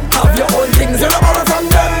 girl, bend. Have your own things, you don't borrow from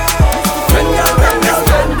them. Bend, girl, bend, girl,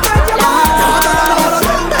 bend.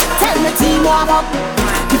 Tell me team warm up.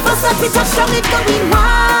 The first that we touch down it go be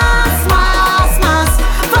mass, mass, mass.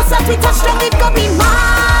 First that we touch down it go be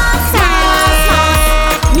mass, mass,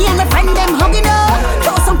 mass. Me and my friend them hugging up.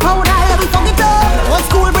 Throw some powder, let me fuck it up. Old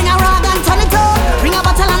school, bring a rag and turn it up. Bring a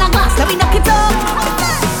bottle and a glass, let me knock it up.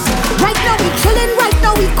 Right now we chillin', right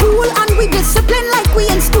now we cool and we discipline like we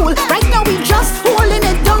in school. Right now we just holding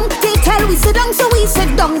it down. They tell we sit down, so we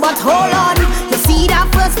sit down. But hold on, you see that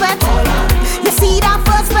first bet? You see that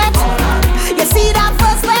first bet? You see that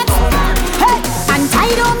first bet? Hey, and I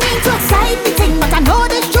don't mean to excite the thing, but I know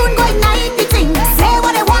this tune go ignite the thing. Say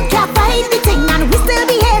what I want, can't fight the thing, and we still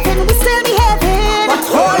behaving, we still behaving. But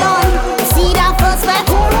hold on, you see that first bet?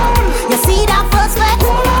 You see that first bet?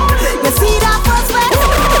 You see that first bet?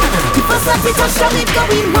 The first that we touch down it go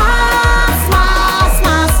be mass, mass,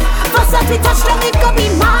 mass. First that we touch down it go be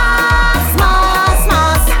mass, mass,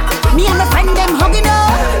 mass. Me and my friend them hugging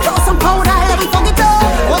up. Throw some powder, let me fuck it up.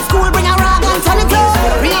 Old school, bring a rag and turn it up.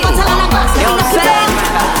 Bring a bottle and a glass, let me knock it up.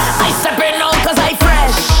 I step in now cause I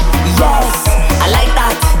fresh. Yes, I like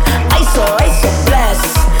that. I so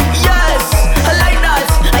blessed. Yes, I like that.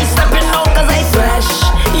 I step in now cause I fresh.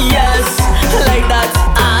 Yes, I like that.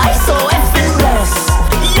 I so effing blessed.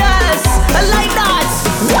 Yes, I like that.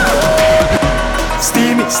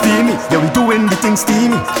 Steamy, steamy, yeah we doing the thing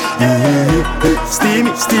steamy. Yeah,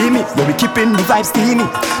 steamy, steamy, yeah we keeping the vibe steamy.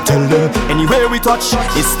 Tell them anywhere we touch,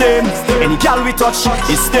 it's them. Any girl we touch,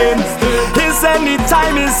 it's them. It's any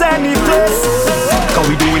time, it's any place. Cause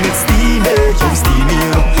we doing it steamy, yeah we steamy, you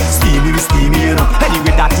know. Steamy, we steamy, you know.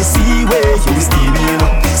 Anyway that you see where, yeah we steamy, you know.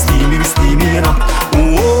 Steamy, we steamy, you know.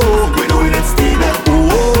 Oh, we doing it steamy.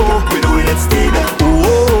 Oh, we doing it steamy.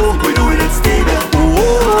 Oh, we doing it steamy.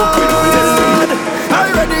 Oh, we doing it steamy. I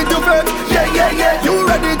ready to fit, yeah, yeah, yeah. You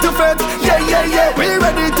ready to fit, yeah, yeah, yeah. We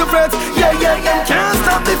ready to fit, yeah, yeah, yeah. Can't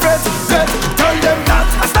stop the fit, fit. Tell them that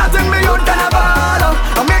I'm starting me on carnival.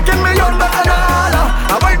 I'm making me on bacchanal.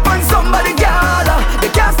 I wait for somebody gala. They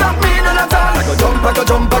can't stop me none at all. I go jump, I go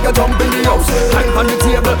jump, I go jump in the house. Hang on the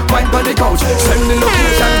table, wine on the couch. Send the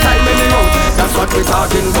location, time in the out. That's what we're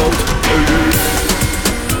talking about.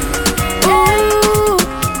 Ooh,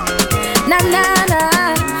 na na na,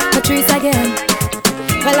 Patrice again.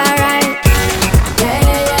 Well, alright. Yeah,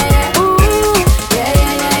 yeah, yeah, yeah. Ooh, yeah,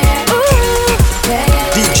 yeah, yeah, yeah. Ooh, yeah, yeah,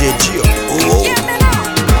 yeah. DJ Gio. Oh. Yeah, me know.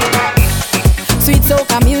 Sweet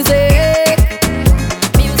soca music,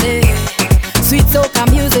 music. Sweet soca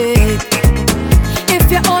music. If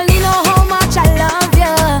you only know how much I love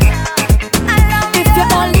you, if you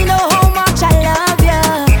only know how much I love you.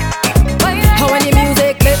 How when the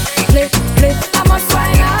music play, play, play, I must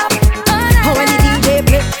wind up. How when the DJ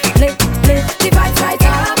play, play, play, the vibes right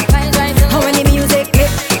up. How when the music play,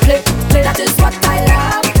 play, play, that is what I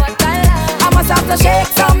love. I must have to shake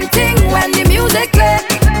something when the music play.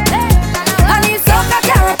 I need soca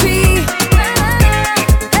therapy.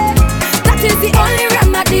 That is the only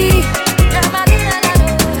remedy.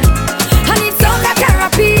 I need soca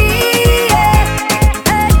therapy.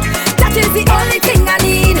 That is the only thing I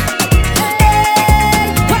need.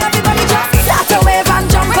 When everybody just start to wave and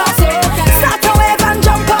jump up. Start to wave and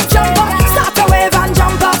jump up, jump up. Start to wave and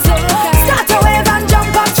jump up. Start to wave and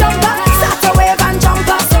jump up, jump up. Start to wave and jump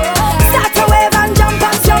up. Start to wave and jump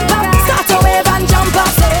up, jump up. Start to wave and jump up.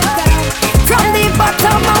 From the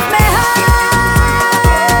bottom of my heart,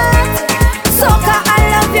 soca, I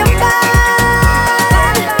love you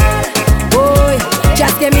bad. Boy,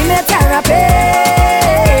 just give me my therapy.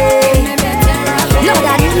 No,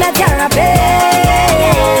 that is my therapy.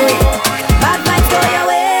 Bad vibes go your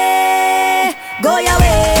way, go your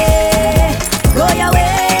way, go your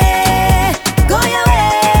way, go your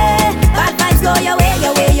way. Bad vibes go your way,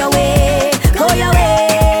 your way, your way. Go your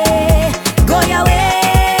way, go your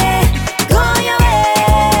way, go your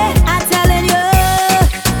way. I'm telling you,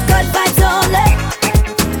 good vibes only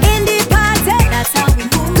in the party. That's how we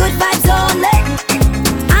move. Good vibes only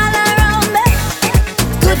all around me.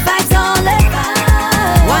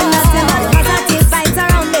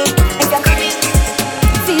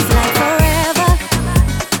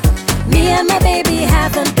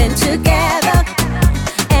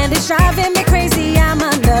 driving me crazy, I'm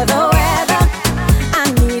under the weather. I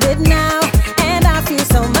need it now, and I feel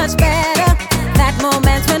so much better. That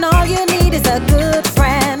moment when all you need is a good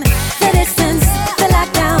friend. The distance, the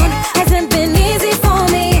lockdown hasn't been easy for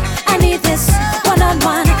me. I need this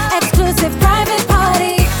one-on-one, exclusive private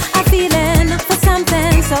party. I'm feeling for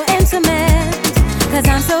something so intimate, 'cause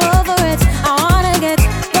I'm so over it, I wanna get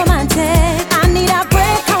romantic. I need a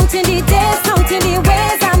break, counting the days, counting the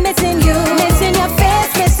ways I'm missing you. Missing your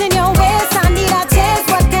face, missing your ways, I need a taste,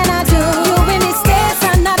 what can I do? You in the States,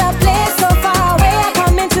 another place, so far away, I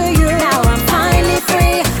come into you. Now I'm finally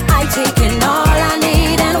free, I taking all I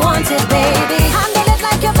need and want it, baby. Handle it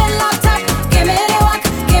like you've been locked up, give me the walk,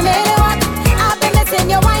 give me the walk. I've been missing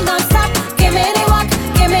your wine non-stop, give me the walk,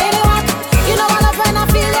 give me the walk. You know I love when I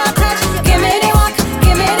feel your touch, give me the walk,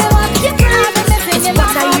 give me the walk. I've been missing your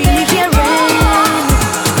What I really hearing.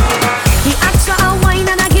 He asked for a wine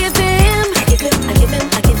and I give him. I give him, I give him,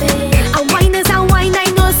 I give him. A wine is a wine, I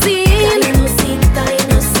know see. I know see, I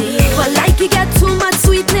know see. But like he get too much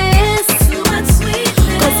sweetness. Too much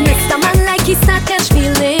sweetness. 'Cause Mr. Man like he start catch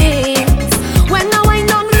feelings. When I wine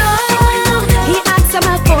down low, he asked for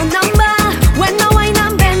my phone number. When I wine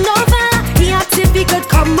and bend over, he asked if he could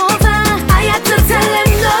come over. I had to tell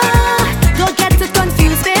him no, don't get it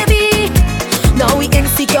confused, baby. Now we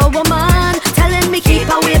insecure woman, telling me keep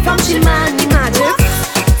away from she man. Imagine,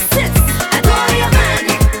 sis, adore your man.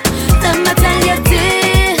 Let me tell you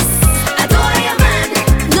this, adore your man.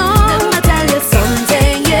 No, let me tell you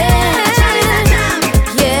something, yeah,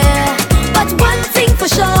 yeah. But one thing for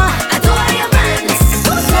sure, adore your man.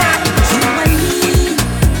 You and me,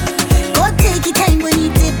 go take your time when you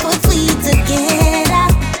did put we together.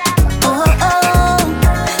 Oh, oh,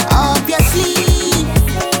 obviously,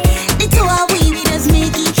 the two of we just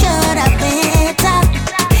make each other better.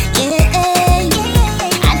 Yeah,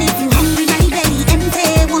 yeah. And if you hungry, my belly empty.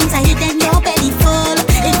 Once I hit, then your belly full.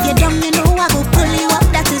 If you're down, you know I go pull you up.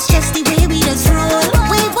 That is just the way we just roll.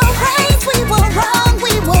 We were right, we were wrong,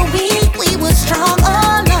 we were weak, we were strong.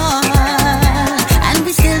 Oh Lord, and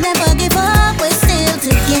we still never give up. We're still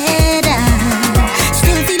together,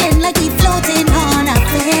 still feeling like we floating on a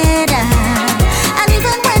feather. And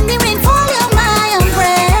even when the rain fall, you're my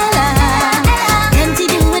umbrella. Plenty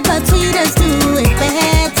do it, but we just do it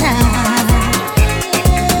better.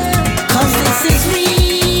 'Cause this is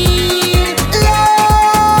real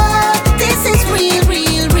love. This is real,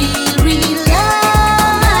 real, real, real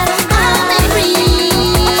love. I'm in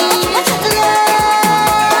real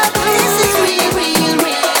love. This is real, real,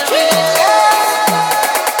 real, real love.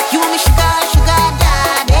 You want me sugar, sugar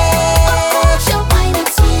daddy? Of course you're wine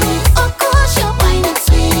and sweet. Of course you're wine and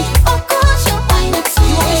sweet. Of course you're wine and sweet.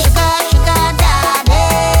 You want me sugar, sugar daddy?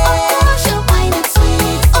 Of course you're wine and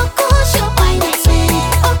sweet. Of course you're wine and sweet.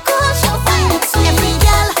 Of course you're wine and sweet. Every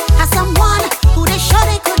girl has someone who they sure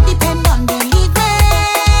they could depend on, believe me.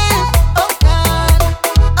 Oh God,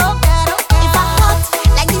 oh God, oh God. If I hot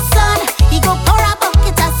like the sun, he go pour a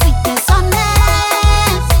bucket of sweetness on me.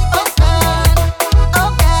 Oh God, oh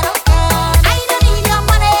God, oh God. I don't need your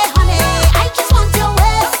money, honey. I just want your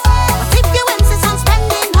waist. But if you insist on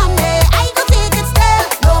spending, honey, I go take it still.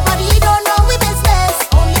 Nobody don't know we business.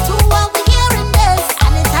 Only two are we hearing this.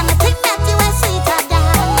 And it's time to think that you are sweeter than.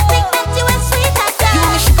 Think that you are sweeter than. You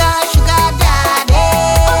want me sugar, sugar daddy?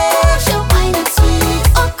 Of course you're wine and sweet.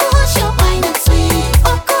 Of course you're wine and sweet.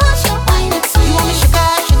 Of course you're wine and sweet. You want me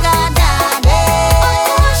sugar, sugar daddy? Of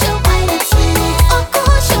course you're wine and sweet. Of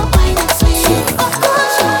course you're wine and sweet. Of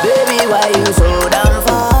course you're. Baby, why you so damn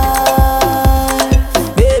far?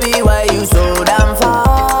 Baby, why you so damn far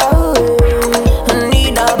away? I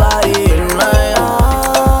need nobody in my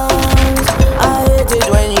arms. I hate it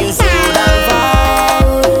when you so damn far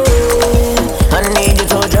away. I need you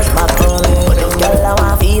to just back for me. Girl, I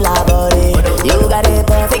wanna feel our body. You got a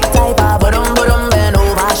perfect type of ba-dum, bend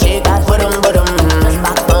over, shake that ba-dum. Just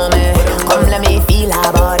back for me. Come let me feel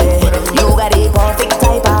our body. You got a perfect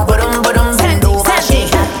type of ba-dum, bend over,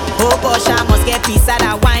 shake that. Oh gosh, I must get piece of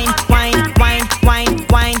that wine.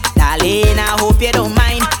 Darling, I hope you don't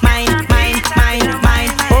mind.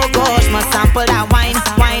 Oh gosh, must sample that wine.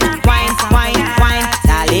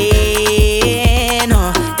 Darling,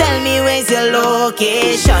 tell me where's your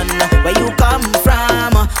location? Where you come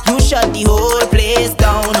from? You shut the whole place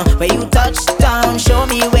down. Where you touch down? Show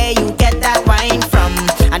me where you get that wine from.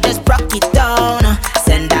 And just rock it down.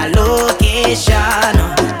 Send that location.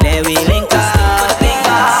 There we link up.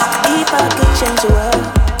 If I could change the world,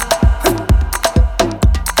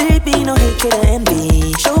 there'd be no hatred or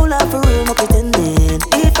envy. Show love for real, no pretending.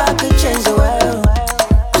 If I could change the world,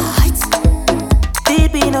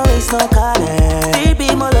 there'd be no race, no color. There'd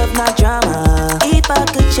be more love, not drama. If I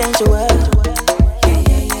could change the world,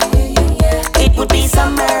 it would be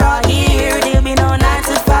somewhere out here. There'll be no 9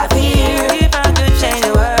 to 5 here. If I could change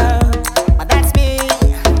the world, but that's me.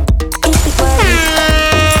 If it were me,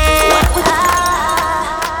 what would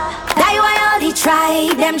That why all they try,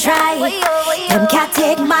 them can't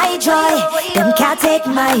take my joy. Them can't take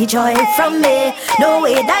my joy from me. No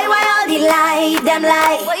way, that why all they lie, them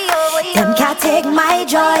lie. Them can't take my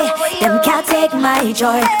joy. Them can't take my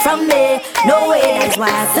joy from me. No way, that's why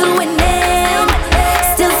I'm still winning,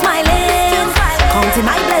 still smiling, counting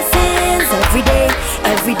my blessings every day,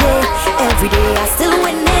 every day, every day. I'm still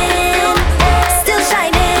winning, still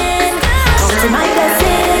shining, counting my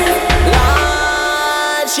blessings.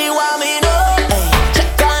 Lord, she want me to check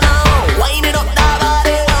her now, wind it up that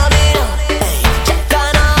body, want me to check her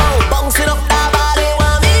now, bounce it up that body,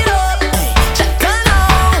 want me to check her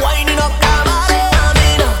now, wind it up that body, want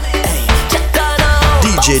me to check her now.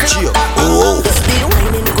 DJ Gio, oh. The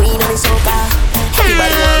whining queen of the soca,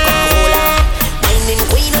 everybody want to come hold her. Whining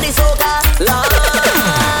queen of the soca, Lord,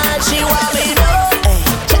 she want me to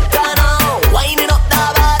check her now, wind it up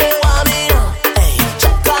that body, want me to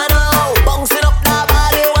check her now, bounce it up that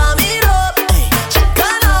body, want me to check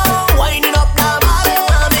her now, wind it up that body,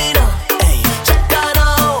 want me to check her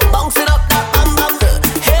now, bounce it up that bam bam.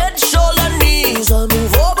 Head, shoulder, knees,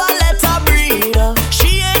 move over, let her breathe.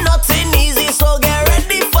 She ain't nothing easy, so get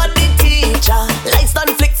ready for the teacher. Lights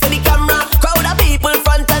done flick for the camera, crowd of people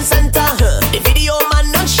front and center. The video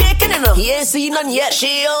man not shaking enough, he ain't seen none yet.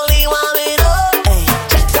 She only want me to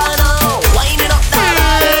check her now, wind it up that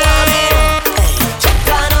body, want me to check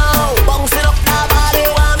her now, bounce it up that body,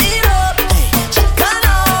 want me to check her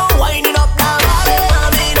now, wind it up that body,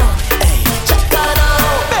 want me to check her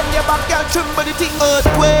now. Bend your back, girl, tremble the thing.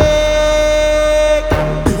 Earthquake.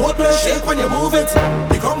 The whole place shake when you move it.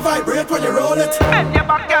 Become vibrate when you roll it. Bend your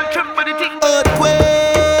back, girl, tremble the thing.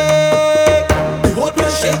 Earthquake. The whole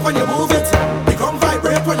place shake when you move it. Become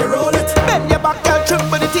vibrate when you roll it. Bend your back, girl,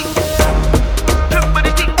 tremble the thing. Tremble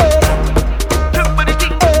the thing. Tremble the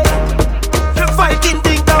thing. Fighting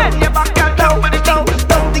thing down. Bend your back, girl, down, down,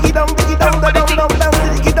 down, diggy down, diggy down, down, down, down,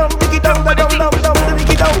 diggy down, diggy down, down, down, down,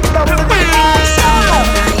 diggy down, down, down.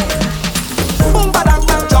 Boom, badang,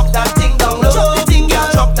 bang, drop that thing down low. Drop the thing, girl,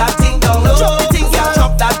 drop that thing down low. Drop the thing, girl,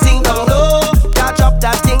 drop that thing down low. Girl, drop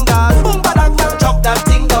that thing down. Boom, badang, bang, drop that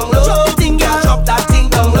thing down low. Drop the thing, girl, drop that thing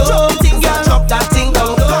down low. Drop the thing, girl, drop that thing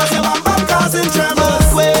down low. Cause your bam bam causing tremors.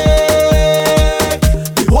 Earthquake.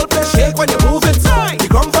 The whole place shake when you move it. The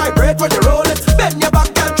ground vibrate when you roll it. Bend your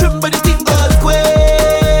back, girl, tremble the thing. Earthquake.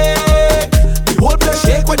 The whole place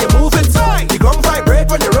shake when you move it. The ground vibrate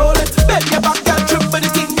when you roll it. Bend your back, girl, tremble the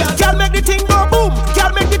thing. Girl, make the thing go boom.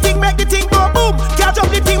 Girl, make the thing go boom. Girl,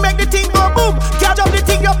 jump the thing, make the thing go boom. Girl, jump the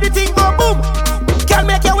thing go boom. Girl,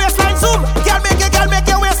 make your waistline zoom. Girl, make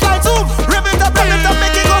your waistline zoom. Rev it up,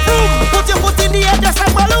 make it go boom. Put your foot in the air just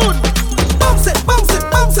like balloon. Bounce it, bounce it,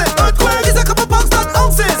 bounce it. Earthquake is a couple pounds, not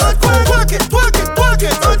ounces. Earthquake, twerk it, twerk it, twerk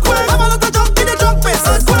it. Earthquake, have a lot of jump in the drunk face.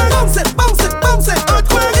 Earthquake, bounce it, bounce it, bounce it.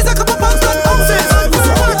 Earthquake is a couple pounds, not ounces.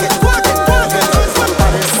 Twerk it, twerk it, twerk it.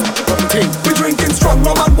 We drinking strong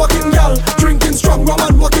rum and walking, y'all. Drinking strong rum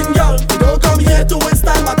and walking, y'all. We don't come here to waste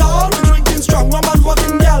time at all. We drinking strong rum and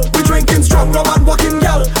walking, y'all. We drinking strong rum and walking,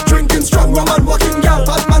 y'all. Drinking strong rum and walking, y'all.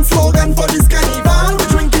 Batman slogan for this carnival. We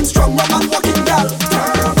drinking strong rum and walking, y'all.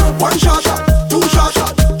 1 shot, 2 shot,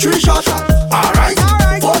 3 shot. Alright.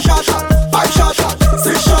 4 shot, 5 shot,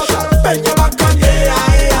 6 shot. Bend your back and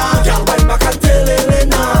yeah. Girl, bend back and tail it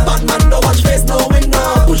now. Batman no watch face, no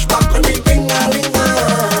winner. Push back on the ding-a-ling-a.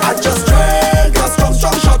 I just drank a strong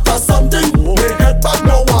shot or something. Me head back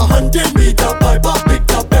now a hunting. Beat up piper,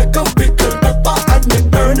 pick up pepper, pickle pepper and me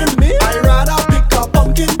burning me. I rather pick a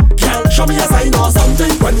pumpkin. Girl, show me a sign or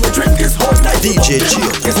something. When we drink is hot like DJ Gio,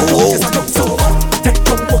 oh. Take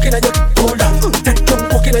some walking and you hold on. Take some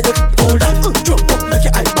walking and you hold on. Drunk up like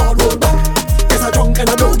your eyeball roll back. Yes, I drunk and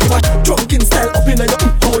I don't give a drunken style up in your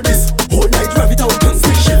hold this. Whole night rev it out, don't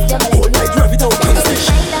switch it. Whole night rev it out, don't switch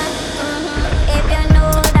it. If you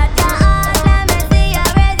know that you're hot, let me see you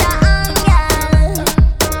raise your hand, girl.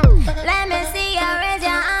 Let me see you raise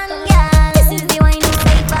your hand, girl. This is the whining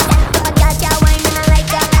paper. I got you whining like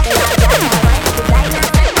that. I got you whining designer.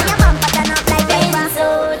 And your bumper turn up like paper. So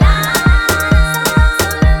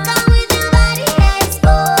come with your body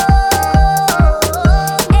exposed.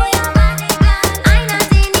 Hey, your body, girl. I not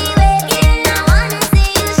see me waking. I wanna see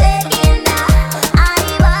you shaking that. I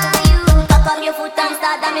want you. Cock up your foot and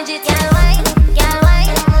start damage it, girl. Wine, girl,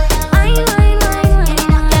 wine. Wine, wine, wine, wine.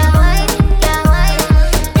 Girl, wine, girl, wine.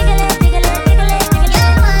 Tickle it, tickle it, tickle it, tickle it.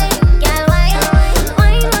 Girl, wine, girl, wine.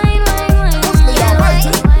 Wine, wine, wine, wine. Girl,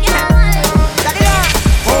 wine, girl, wine.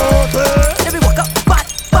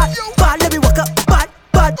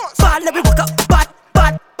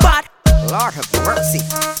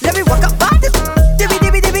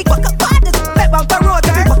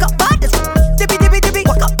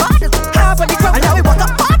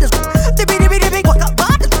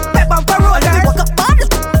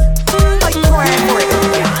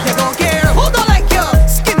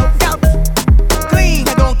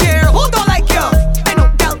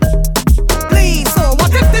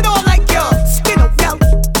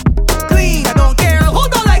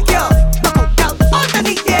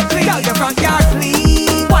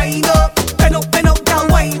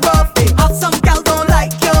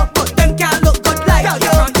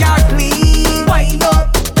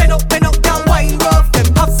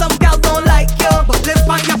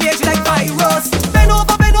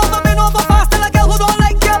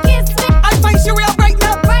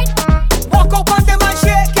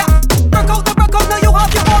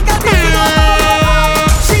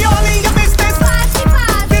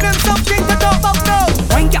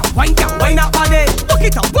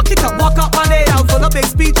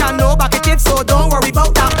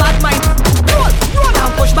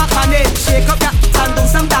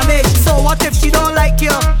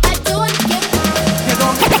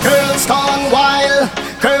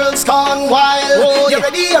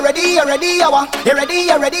 you ready,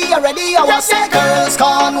 you ready, you say girls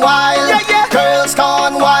gone wild, girls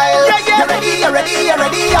gone wild. You ready, you ready,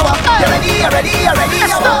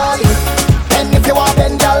 bend if you want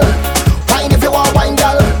bend, girl. Wine if you want wine,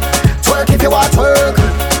 girl. Twerk if you want twerk.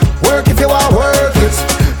 Work if you want work it.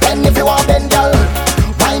 Bend if you want bend, girl.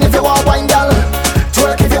 Wine if you want wine, girl.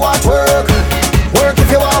 Twerk if you want twerk. Work if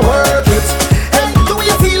you want work it. Hey, do what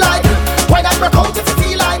you feel like. Why not work out if you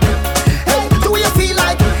feel like? Hey, do what you feel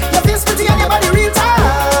like. You feel spitty on your body real time.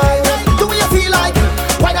 Hey, do what you feel like.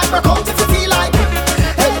 Why not work out if you feel like?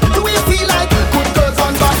 Hey, do what you feel like. Good girls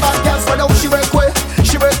on bad girls for now. She break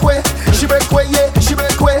away, yeah, she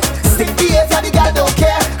break away. Stick behavior, the girl don't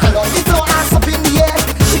care. And on the floor, ass up in the air.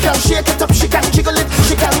 She can shake it up, she can jiggle it,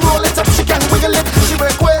 she can roll it up, she can wiggle it. She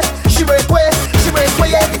break away,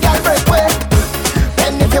 yeah, the girl break away.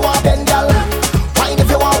 Bend if you want bend, girl. Wine if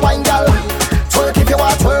you want wine, girl. Twerk if you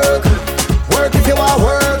want twerk. Work if you want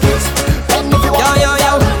work it. Bend if you want bend,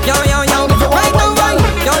 girl. Wine if you want wine,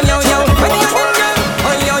 girl.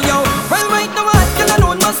 Well, right now, hot girl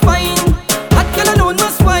alone must wine. Hot girl alone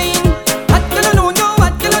must wine. Hot girl alone, yo,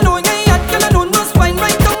 hot girl alone, yeah, hot girl alone must wine.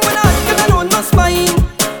 Right now, when hot girl alone must wine.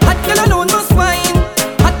 Hot girl alone must wine.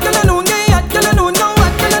 Hot girl alone, yeah, hot girl alone, yo,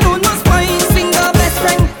 hot girl alone must wine. Sing the best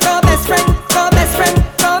friend, the best friend, the best friend,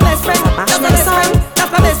 the best friend. That's my best friend,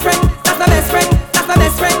 that's my best friend, that's my best friend, that's my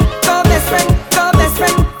best friend, the best friend, the best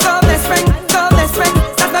friend, the best friend, the best friend,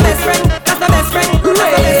 that's my best friend, that's my best friend, that's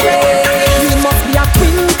my best friend. You must be a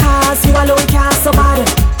queen, cause you alone can't so bad.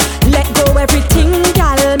 Let go everything,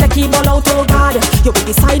 gal, make it all out, oh God. You will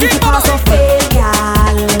decide if you pass or fail,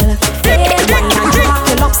 gal. Fail, wine and you back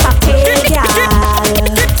your lobster tail, gal.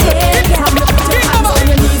 Tail, gal, you put your hands on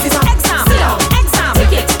your knees, it's a exam. Sit down, exam,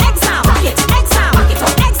 take it, exam, back it, exam, back it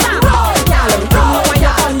up, exam. Roll, gal, run when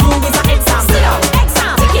you're on you, it's a exam. Sit down,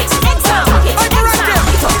 exam, take it, exam, back it, exam,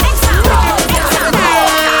 back it up, exam. Roll, exam.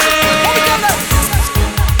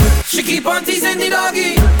 She keep on teasing the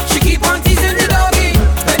doggy. She keep on teasing the doggy.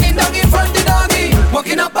 Bending down in front the doggy.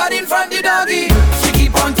 Walking up bad in front the doggy. She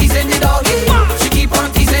keep on teasing the doggy. She keep on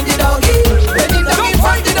teasing the doggy. Bending down in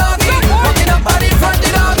front the doggy. Walking up bad in front the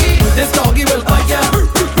doggy. This doggy will bite ya.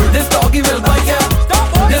 This doggy will bite ya.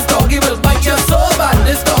 This doggy will bite ya so bad.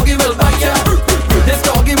 This doggy will bite ya. This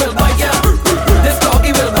doggy will bite ya. This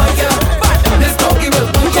doggy will bite ya. This doggy will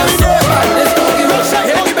bite ya so bad. This doggy will shake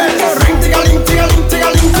your bells. Ring ting-a-ling, ting-a-ling,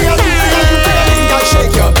 ting-a-ling, ting-a-ling. Girl,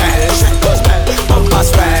 shake your bells, shake those bells, bumper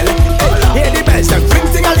swell. Hear the bells, them ring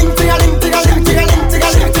ting-a-ling, ting-a-ling, ting-a-ling, ting-a-ling,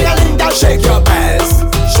 ting-a-ling, ting-a-ling. Girl, shake your bells,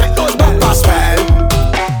 shake those bumper swell.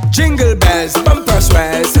 Jingle bells, bumper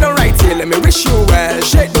swell. Sit down right here, let me wish you well.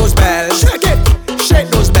 Shake those bells, shake it, shake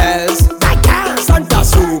those bells. Santa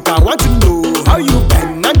Soca, want to know how you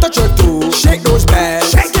bend and touch your toe. Shake those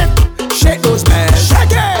bells, shake it, shake those bells,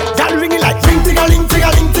 shake it. Girl, ring it like ring ting-a-ling,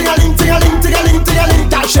 ting-a-ling, ting-a-ling, ting-a-ling, ting-a-ling, ting-a-ling.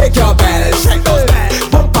 Girl, shake your bells, shake those bells,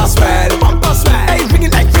 bumper swell, bumper swell. Hey, ring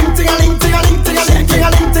it like ring ting-a-ling, ting-a-ling, ting-a-ling,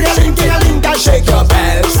 ting-a-ling, ting-a-ling, ting-a-ling. Girl, shake your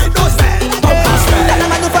bells, shake those bells, bumper swell. Tell 'em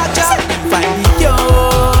manufacture, find the cure,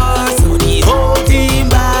 so the whole team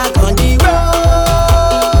back on the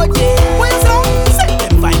road, yeah. What's up?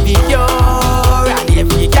 Them find the cure, and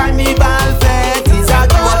every carnival fest is a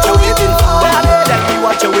go. What you waiting for? Tell me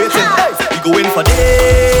what you waiting. Hey, we going for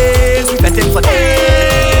days, we betting for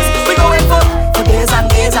days. We going for days and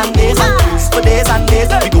days and days and days. For days and days,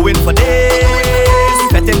 we going for days, we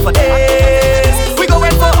betting for days. We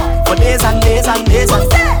going for days and days and days and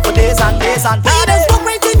for days and days and We just walk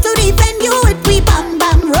right into the venue with we bam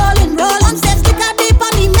bam rolling, roll on steps, stick a dip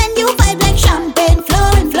on the menu, vibe like champagne,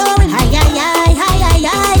 flowing, flowing. Hi, hi, hi, hi, hi,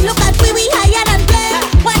 hi. Look at we higher than play.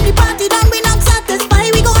 When the party done, we not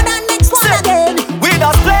satisfied. We go down next one again. we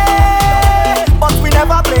just play, but we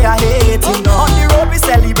never play a hating. On the road we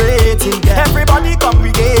celebrating, everybody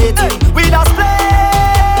congregating. We just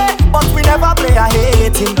play, but we never play a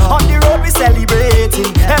hating. On the road we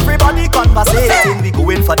celebrating, everybody conversating. We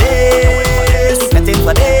going for days,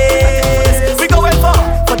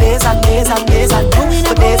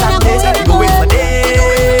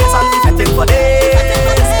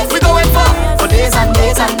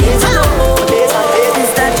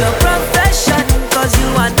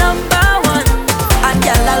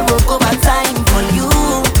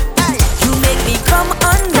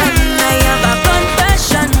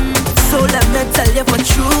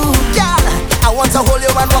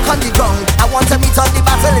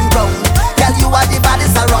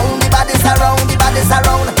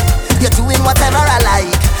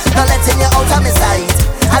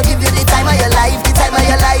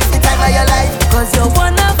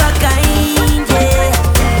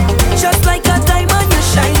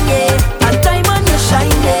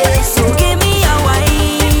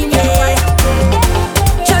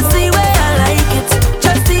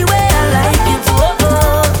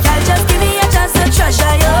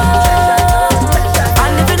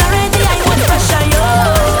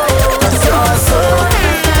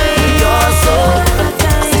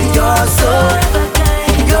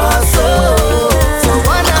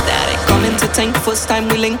 think first time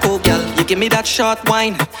we link, oh girl. You give me that short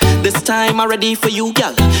wine. This time I'm ready for you,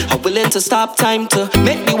 girl. I'm willing to stop time to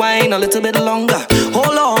make me wine a little bit longer.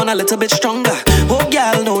 Hold on a little bit stronger. Oh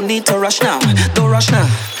girl, no need to rush now. Don't rush now.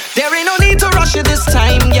 There ain't no need to rush you this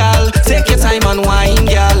time, girl. Take your time and wine,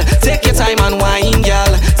 girl. Take your time and wine,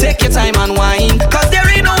 girl. Take your time and wine. Cause there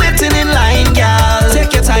ain't no waiting in line, girl.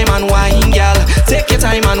 Take your time and wine, girl. Take your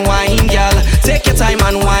time and wine, girl. Take your time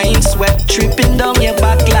and wine. Sweat dripping down your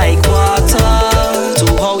back like water. To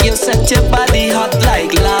how you set your body hot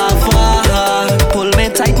like lava. Pull me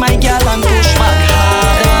tight, my girl, and push back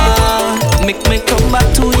harder. Make me come back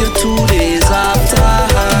to you 2 days after.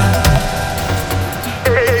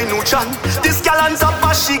 Hey, no John, this gal hands up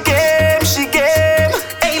as she game, she game.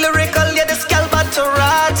 Hey, lyrical, yeah, this gal but to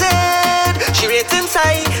rotten. She ratings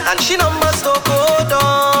high and she numbers don't go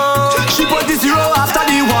down. She put the 0 after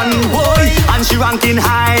the 1, boy, and she ranking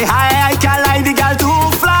high, high. I can't lie, the gal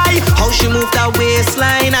too fly. How she move that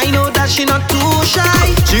waistline, I know that she not too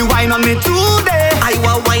shy. She whine on me today, I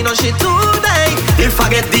want wine on she today. if I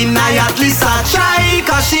get denied, at least I try.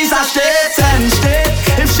 Cause she's a straight and straight.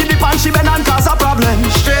 If she dip and she bend and cause a problem,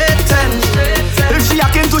 Straight and if she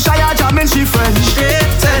acting too shy, I jam in she friend.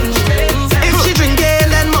 straight and if she drink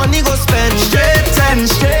ale and money go spend. Straight and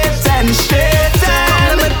straight and straight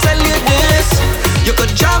Let me tell you this, you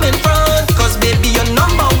could jam in front, cause baby you're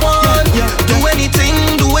number one. Do anything,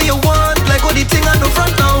 do what you want, like what the thing on the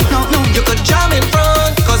front now. You could jam in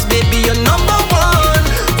front, cause baby you're number one.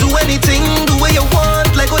 Do anything, do what you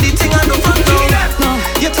want, like what the thing on the front now.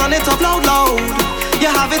 You turn it up loud, loud, you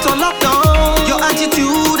have it on lockdown. Your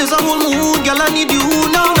attitude is a whole mood, girl, I need you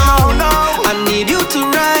now, now, now. I need you to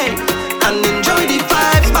ride and enjoy the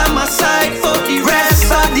vibes by my side for the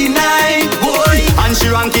rest of the night, boy. and she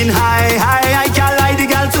ranking high, high. I can't lie, the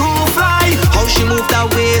gal too fly. How she move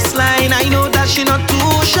that waistline, I know that she not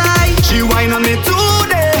too shy. She whine on me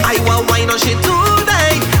today, I want wine on she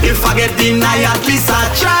today. if I get denied, at least I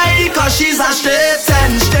try. Cause she's a straight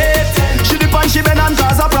and straight. She dip and she bend and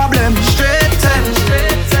cause a problem. Straight and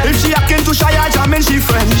if she acting too shy, I jam in she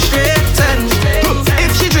friend. straight and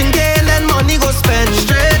if she drink ale and money go spend.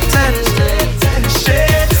 Straight and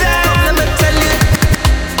Straight come let me tell you.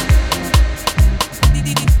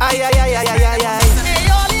 Ay, ay, ay, ay, ay, ay, ay.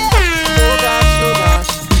 Oh gosh, oh gosh.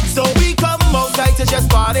 So we come outside to just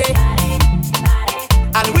party,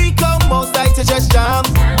 and we come outside to just jam.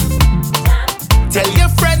 Tell your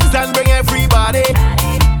friends and bring everybody,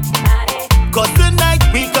 cause tonight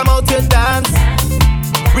we come out to dance.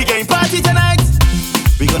 We going party tonight.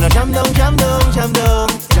 We gonna jam down, jam down, jam down,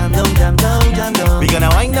 jam down, jam down, jam down. We gonna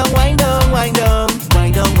wind down, wind down, wind down,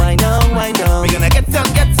 wind down, wind down, wind down. We gonna get on,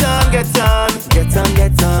 get on, get on, get on,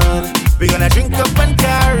 get on. We gonna drink up and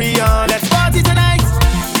carry on. Let's party tonight.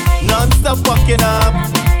 Non-stop walking up,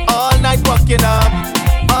 all night walking up,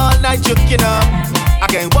 all night juking up. I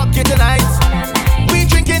can walk you tonight. We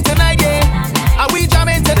drinking tonight, yeah. Are we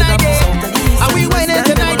jamming tonight, yeah? Are we winning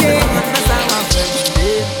tonight, yeah?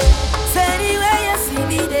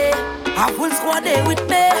 I full squad there with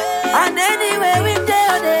me, and anywhere we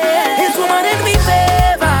there, his woman in me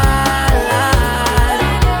favor.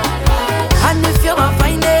 And if you want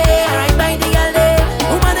find it, right by the alley,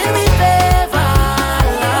 woman in me favor.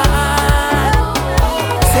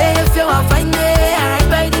 Say if you want find it, right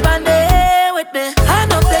by the band with me.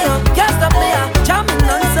 Hand up there, can't stop there, jamming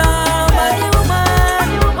on somebody, woman.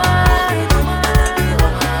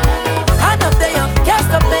 Hand up there, can't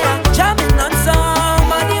stop there, jamming on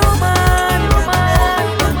somebody, woman.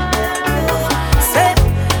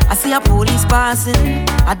 A police passing,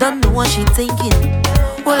 I don't know what she thinking.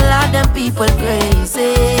 Well, all them people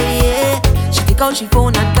crazy. She take out she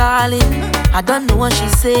phone and calling. I don't know what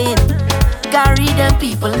she's saying. Carry them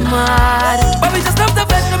people mad. But we just love the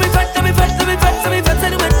vet, let me vet, let me vet, let me vet, let me vet,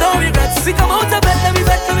 and with no regrets. We come out of bed, let me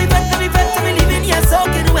vet, let me vet, let me vet, and we living here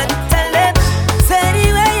soaking wet. Tell them, say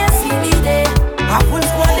anywhere you see me there, I full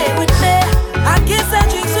squad there with me. I kiss and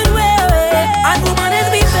drinks with way, and woman is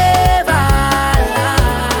me favor.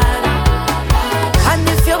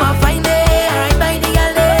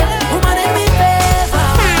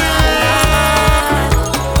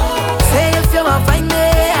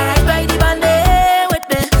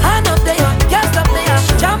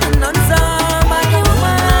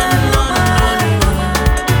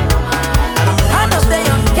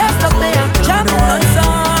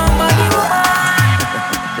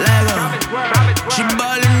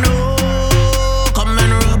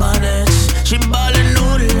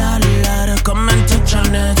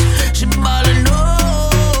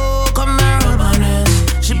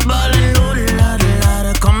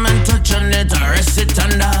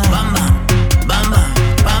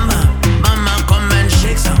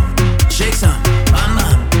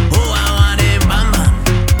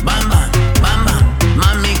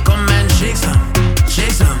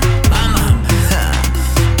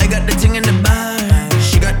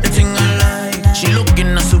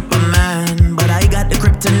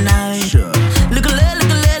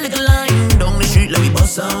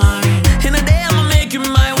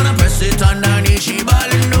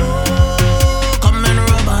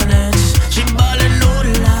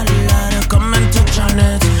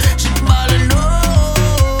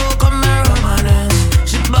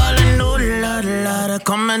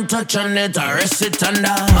 one touch on it, I rest it under.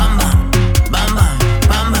 Bam bam, bam bam,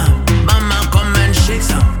 bam bam, bam bam, come and shake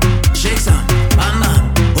some, bam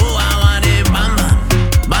bam. Oh, I want it, bam bam,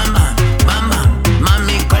 bam bam, bam bam.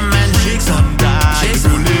 Mommy, come and shake some, shake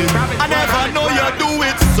some. I never know you do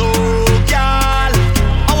it so, girl.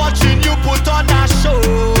 I'm watching you put on a show,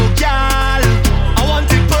 girl. I want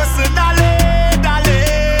it personally, darling.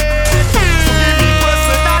 So give me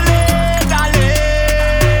personally, darling.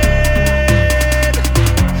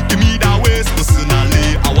 Give me that waist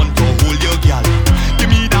personally, I want to hold you, girl. Give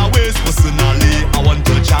me that waist personally, I want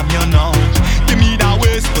to jam you now. Give me that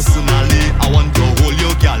waist personally, I want to hold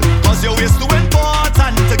you, girl. Cause your waist too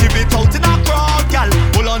important to give it out in a crowd, girl.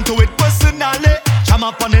 Hold on to it personally, jam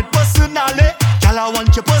up on it personally. Girl, I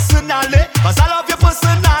want you personally, cause I love your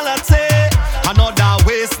personality. Another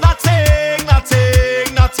waist, nothing,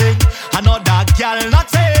 nothing, nothing. Another girl,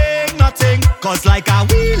 nothing, nothing. Cause like a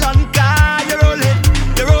wheel on car, you're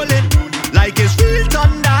rolling, like it's real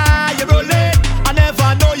thunder, you're rolling. I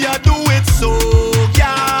never know you do it so,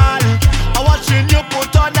 girl. I'm watching you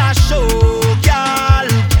put on a show, girl.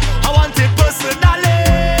 I want it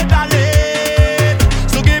personally, darling.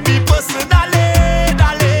 So give me personally,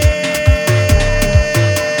 darling.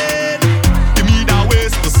 Give me that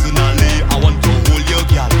waist personally, I want to hold you,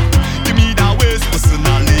 girl. Give me that waist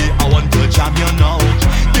personally, I want to jam you now.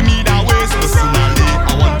 Give me that waist personally,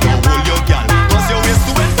 I want to hold you, girl. Cause your waist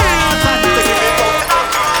too important to give it out in a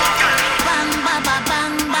crowd, girl. Bang ba ba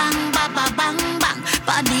bang bang ba ba bang bang.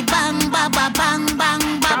 Body bang ba ba bang bang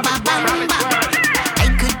ba ba bang bang. I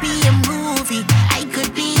could be a movie, I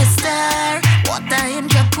could be a star. Water in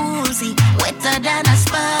jacuzzi, wetter than a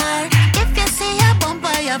spar. If you see a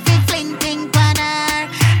bumper, you feel fling ting banner.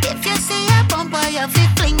 If you see a bumper, you feel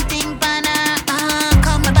fling ting banner.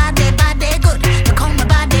 Call me body good. You call me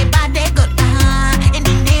body good. In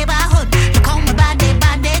the neighborhood, you call me body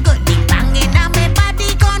good. The banging on me body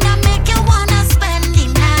gonna make you wanna spend the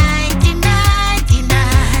night.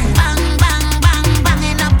 Bang bang bang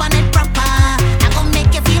banging up on it proper. I gon'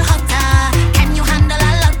 make you feel hotter. Can you handle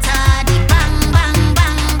a lotta? The bang bang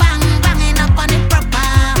bang bang banging up on it proper.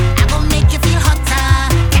 I gon' make you feel hotter.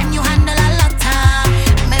 Can you handle a lotta?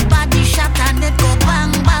 My body shot and it go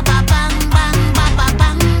bang ba ba bang bang ba ba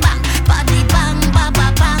bang bang. Body bang ba ba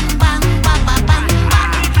bang bang ba ba bang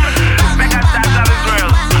bang. Bang ba ba bang bang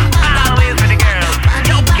ba Always with the girls.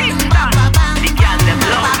 Yo, Kingston, the girl them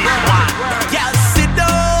love this one. Girl, sit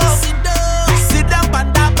down on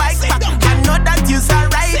that bike back. I know that you's a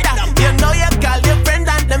rider. You know you call your friend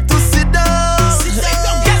and them to sit down.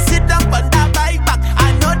 Yeah, sit down on that bike back.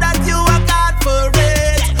 I know that you work hard for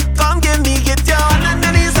it. Come give me, get your on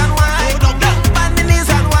the knees and wine. On the knees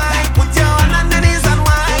and wine. Put your on the knees and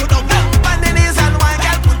wine. On the knees and wine,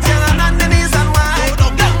 girl. Put your on the knees and wine.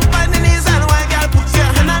 On the knees and wine, girl. Put your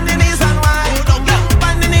on the knees and wine.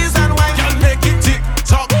 On the knees and wine, girl. Make it tick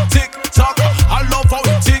tock, tick tock. I love how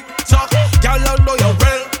it tick tock. Girl, I know you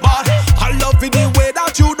well, but I love it the way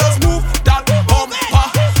that you just move that bumper.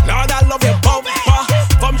 Lord, I love your bumper.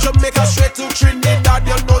 From Jamaica straight to Trinidad,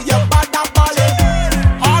 you know you're bad at ballet.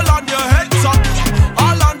 All on your head top,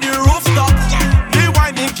 all on the rooftop. The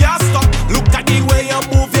whining can't stop. Look at the way you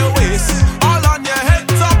move your waist. All on your head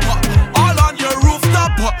top, all on your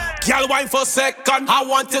rooftop. Girl, wine for a second. I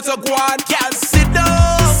want you to go on. Girl, sit down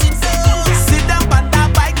on that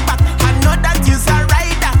bike back. I know that you's a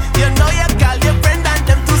rider. You know you call your friend and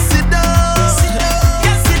them to sit down.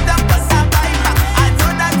 Yeah, sit down on that bike back. I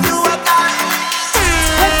know that you a guy.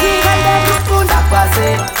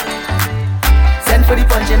 Send for the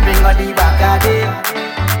punch and bring on the back of it.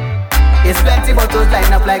 It's plenty bottles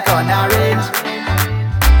line up like on a range.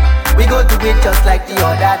 We go do it just like the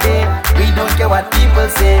other day. We don't care what people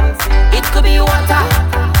say. It could be water,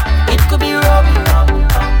 it could be rum,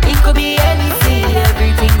 it could be anything,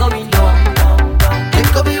 everything going down. It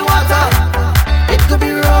could be water, it could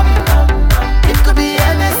be rum, it could be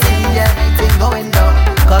anything, everything going down.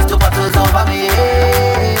 Cause two bottles over me,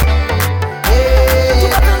 hey, hey. Two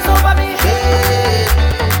bottles over me, hey.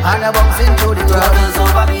 And I'm bouncing through the crowd. Two bottles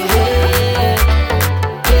over me, hey,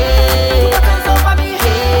 hey. Two bottles over me,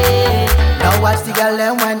 hey. Now watch the girl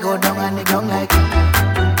them wine go down and the ground like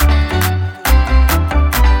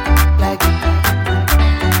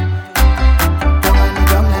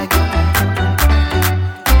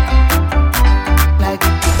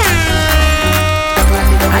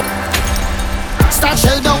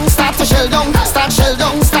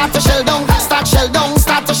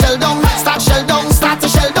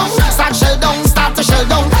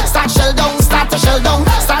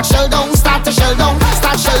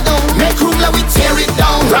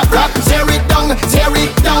Tear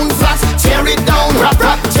it down, flat. Tear it down,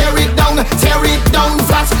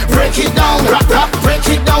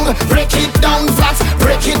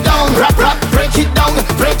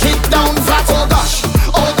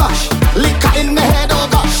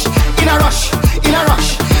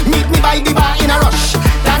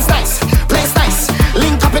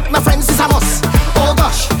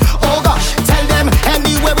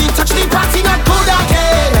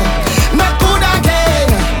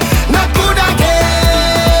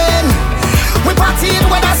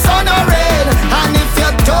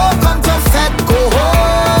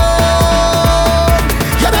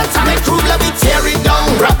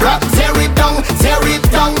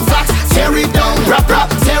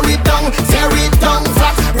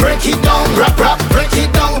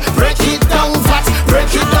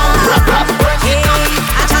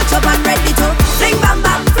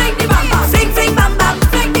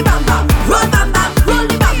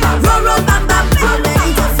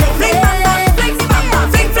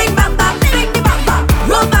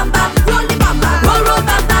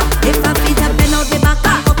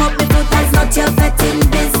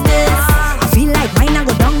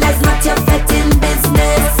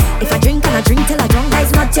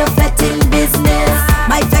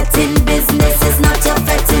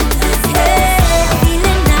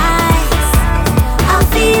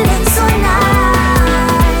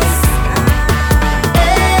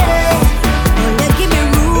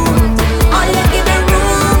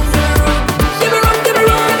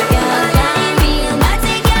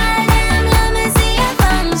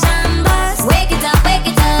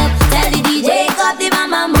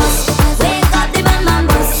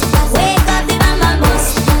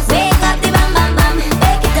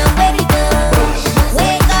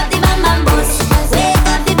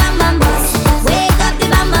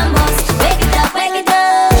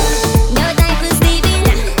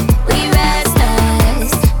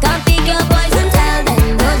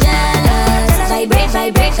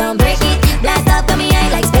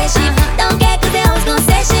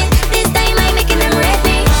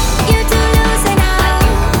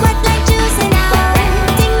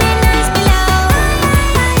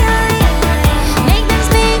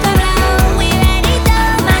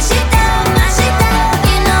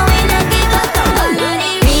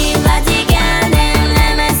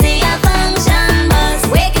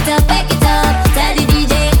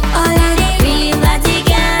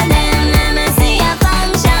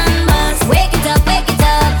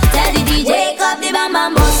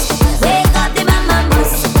 bam bam bus. Wake up the bam bam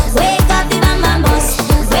bus. Wake up the bam bam bus.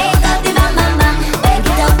 Wake up the bam bam bam. Wake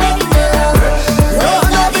it up, wake it up.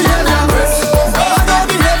 Wake up the bam bam bus. Wake up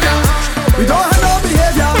the bam bam. We don't have no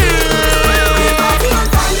behavior. We party on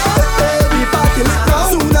fire. We party lit now.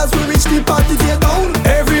 Soon as we reach the party get down,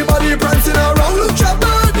 everybody prancing around. Look trouble.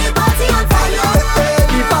 We party on fire.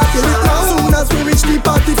 We party lit now. Soon as we reach the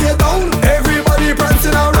party get down, everybody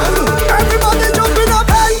prancing around. Everybody jumping up,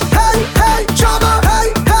 hey, hey, hey, trouble,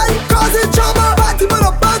 hey, hey, cause it's trouble. Party but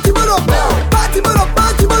up, party but up, party but up,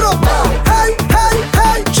 party but up. Hey, hey,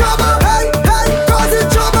 hey, trouble, hey, hey, cause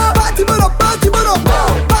it's trouble. Party but up, party but up,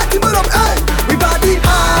 party but up, hey. We party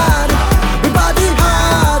hard, we party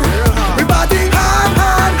hard, we party hard,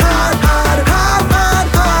 hard, hard, hard, hard, hard,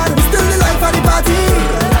 hard. We still the life of the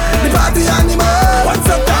party animal. What's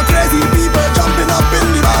up, that crazy people jumping up in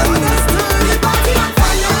the band? We party on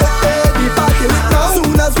fire. We party lit now.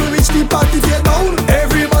 Soon as we reach the party get down,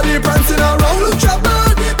 everybody prancing around. Look trouble.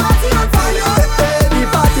 We party on fire. We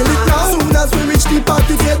party lit now. Soon as we reach the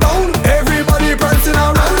party get down, everybody prancing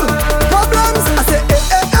around. Problems? I say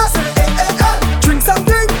drink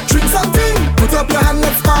something, drink something. Put up your hand,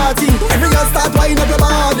 let's party. Every girl start winding up your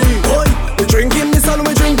body. Boy, we drinking this and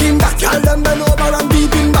we drinking that. Girl them bend over and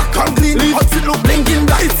beating back and clean. Outfit look blinking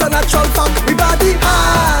black. It's a natural fact. We party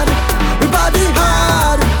hard, we party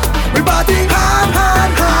hard, we party hard,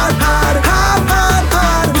 hard, hard, hard, hard, hard,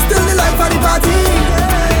 hard. We still the life of the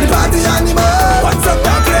party animal. What's up,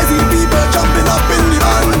 that crazy people jumping up in the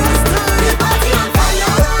van? We party on fire.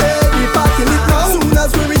 We party lit now. Soon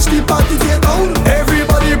as we reach the party get down,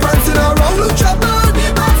 everybody prancing around. Look trouble. We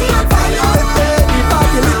party on fire. We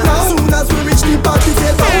party lit now. Soon as we reach the party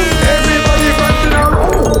get down, everybody prancing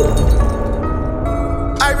around.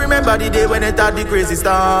 I remember the day when it had the crazy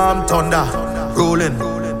storm. Thunder, rolling,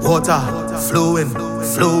 water, flowing,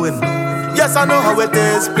 flowing. Yes, I know how it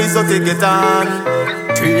is, please don't take it on.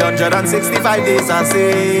 365 days I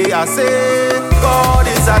say God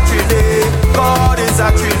is actually there, God is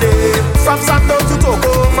actually there. From Santo to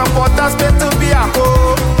Togo, from Port of Spain to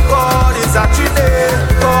Biako, God is actually there,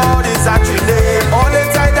 God is actually there. All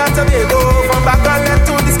inside that Tobago, from Bacalet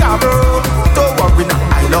to the Scarborough. Don't worry now,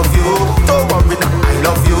 I love you. Don't worry now, I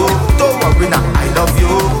love you. Don't worry now, I love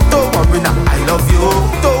you. Don't worry now, I love you.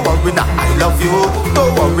 Don't worry now, I love you.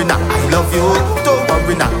 Don't worry now, I love you. Don't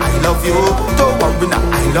worry now, I love you. Don't worry now,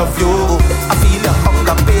 I love you. I feel the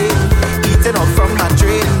hunger pain eating up from my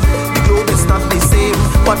drain. The globe is not the same,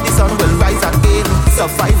 but the sun will rise again.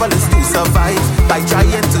 Survival is to survive by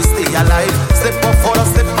trying to stay alive. Slip or fall or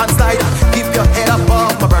slip and slide. Keep your head up,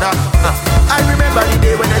 my brother. I remember the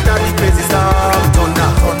day when it had the crazy storm. Thunder,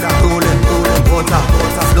 thunder, rolling, rolling, water,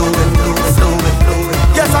 water, flowing, flowing, flowing, flowing.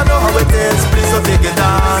 Yes, I know how it is. Please don't take it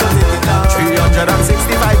down.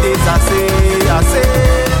 365 days I say,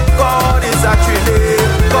 God is actually there,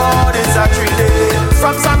 God is actually there.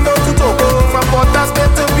 From Santo to Togo, from Port of Spain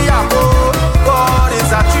to Biako, God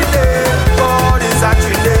is actually there, God is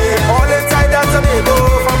actually there. All inside that Tobago,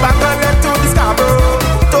 from Bacalet to the Scarborough.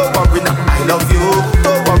 Don't worry now, I love you.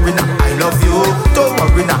 Don't worry now, I love you. Don't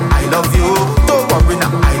worry now, I love you. Don't worry now,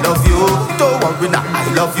 I love you. Don't worry now, I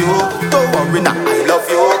love you. Don't worry now, I love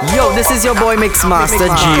you. Yo, this is your boy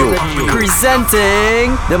Mixmastergio,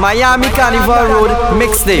 presenting the Miami Carnival Road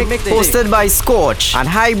Mixtape, hosted by SCORCH and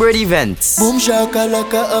Hybrid Events. Boom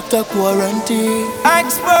shakalaka after quarantine.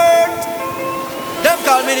 Expert. Them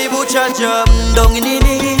call me the butcher jump. Down in the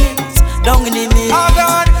knees, down in the knees,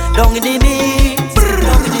 down in the knees,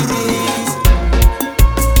 down in the knees.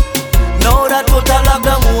 Now that total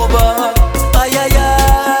lockdown over, ay ay ay,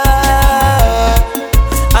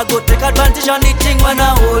 I go take advantage on the thing when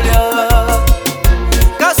I hold ya.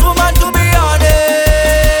 Cause woman, to be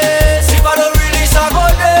honest, if I don't release I go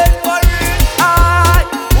dead. Aye,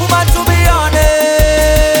 woman, to be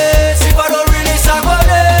honest, if I don't release I go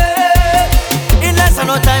dead. In less than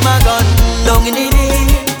no time I gone down in the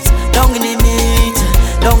knees, down in the meat,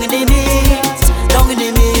 down in the knees, down in the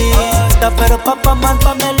meat. Stop for the papa man,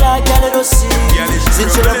 Pamela, girl, I don't see.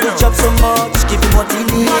 Since you love the job so much, give him what he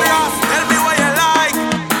needs. Tell me what you like.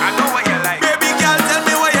 I know what you like. Baby girl, tell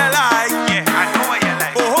me what you like. Yeah, I know what you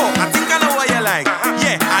like. Oh, I think I know what you like.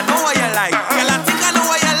 Yeah, I know what you like. Girl, I think I know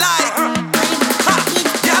what you like. Ha,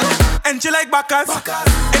 girl, and you like Bacchus,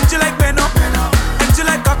 and you like Beno, and you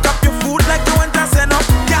like cock up your food like you want to send up.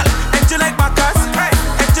 Girl, and you like Bacchus,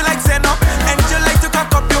 and you like send up, and you like to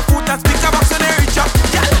cock up your food and speak about so they reach up.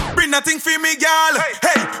 Girl, bring nothing for me, girl.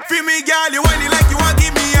 Hey, for me, girl, you whiny like you want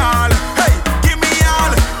give me all. Hey, give me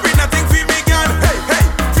all. Bring nothing for me, girl. Hey, hey,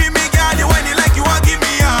 for me, girl, you whiny like you want give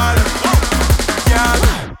me all. Girl,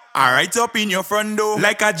 I write up in your front door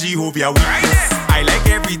like a Jehovah Witness. I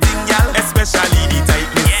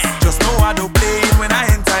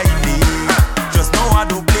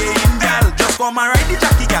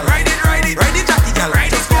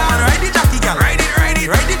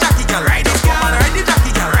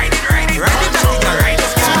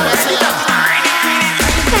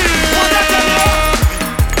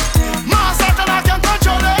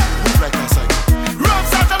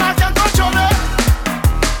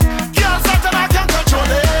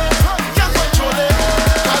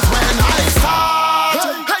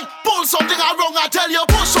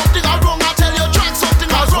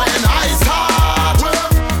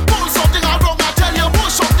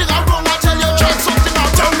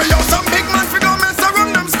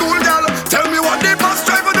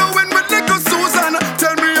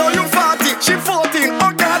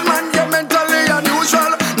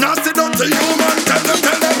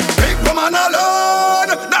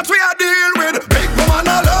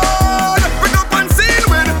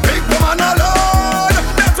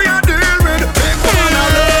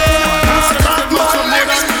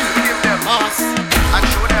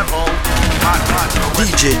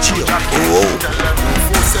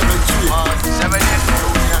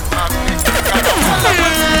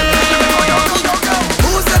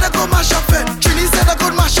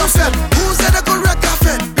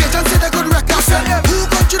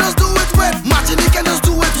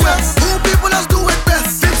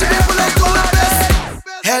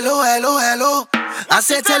Hello, hello, hello. I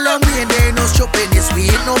said tell them we ain't no shopping this, we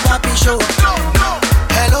ain't no papi show.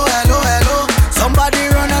 Hello, hello, hello. Somebody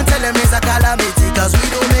run and tell them it's a calamity, cause we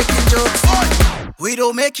don't making jokes. We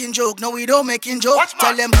don't making joke, no we don't making joke.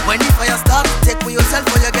 Tell them when the fire start, take for yourself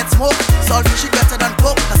or you get smoke. Saltfish shit better than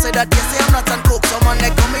coke. I say that they say I'm not on coke. Someone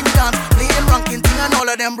like come in the dance, playing ranking thing and all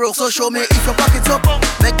of them broke. So show me if you pack it up,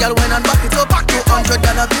 make girl win and back it up. $200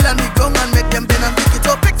 bill and we ground and make them bend and pick it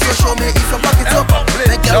up. So show me if you pack it up,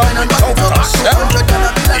 make girl win and back it up. $200 bill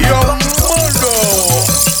and we ground.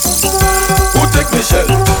 Who take Michelle?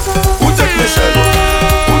 Who take Michelle?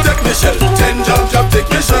 Who take Michelle? 10 jump, take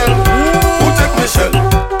Michelle. Who take Michelle?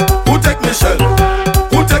 Who take Michelle?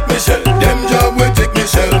 Who take Michelle? Them job will take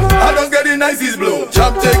Michelle. I don't get the nicest blow.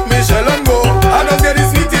 Chop take Michelle and go. I don't get the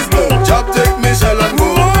sweetest blow. Chop take Michelle and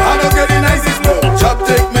go. I don't get the nicest blow. Chop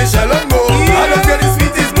take Michelle and go. I don't get the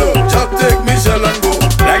sweetest blow. Chop take Michelle and go.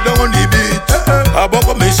 Like down on the beach, I bump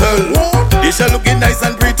up Michelle. Michelle looking nice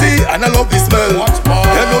and pretty, and I love the smell.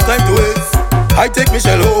 There's no time to waste. I take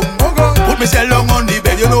Michelle home. Put Michelle long on the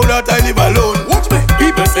bed. You know that I live alone. Watch me.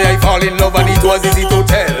 People say I fall in love and it was easy to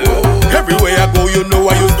tell. Everywhere I go, you know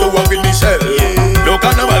I used to walk with Michelle. No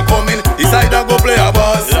carnival coming, decide I go play a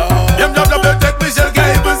boss. Them job they take Michelle,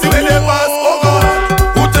 can't even see where they pass. Oh God,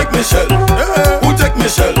 who take Michelle? Who take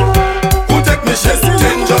Michelle? Who take Michelle?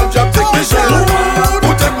 10 job take Michelle. Who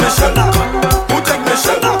take Michelle? Who take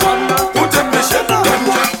Michelle? Who take Michelle?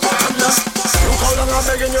 Look how long I'm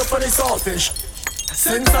begging you for the saltfish.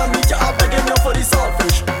 Since I meet you, I'm begging you for the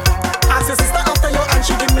saltfish. Ask your sister after you and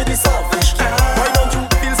she give me the saltfish. Why don't you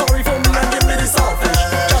feel sorry for me and give me the saltfish?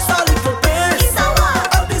 Just a little piece of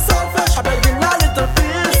the saltfish. I'm begging a little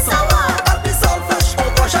piece of the saltfish. Oh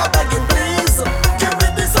gosh, I'm begging please, give me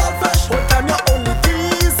the saltfish. One time you're only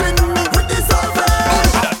teasing me with the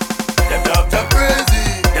saltfish. Them job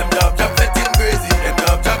crazy. Them job fetting crazy. Them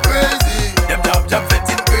job crazy. Them job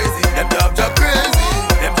fetting crazy. Them job crazy.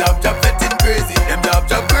 Them job fetting crazy. Them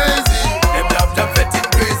job crazy. Them job fetting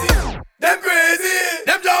crazy. Them crazy.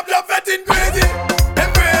 Them job fetting crazy. Them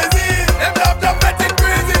crazy. Them job fetting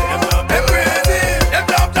crazy. Them crazy. Them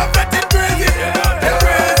job fetting crazy. Them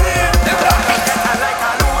crazy. Them job like a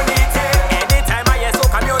lunatic. Anytime I hear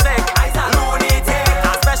soca music, I's a lunatic. A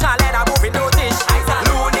special head a moving notice, I's a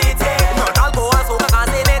lunatic. Not alcohol and soca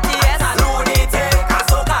cause in it, yes, a lunatic. A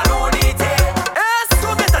soca lunatic. Yes,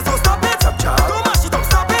 don't get us, so stop it. Don't mash it up,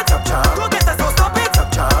 stop it. Don't get us, so stop it.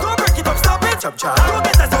 Don't break it up, stop it. Don't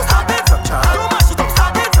get us, so stop it. Don't mash it up,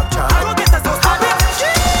 stop it. Don't get us, so stop it.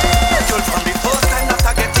 Girl, from the first time that I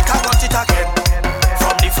get it, I want it again.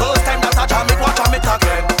 From the first time that I jam it, watch it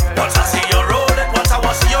again. Once I see you roll it, once I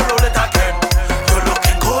want see you roll it again. You're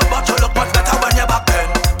looking good, but you look much better when you're back then.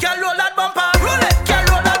 Girl, roll that bumper, roll it. Girl,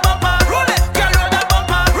 roll that bumper, roll it. Girl, roll that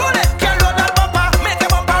bumper, roll it. Girl, roll that bumper, make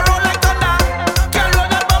your bumper roll like thunder. Girl,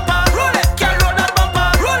 roll that bumper, roll it. Girl, roll that bumper,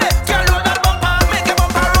 roll it. Girl, roll that bumper, make your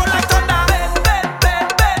bumper roll like thunder.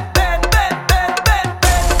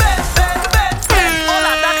 All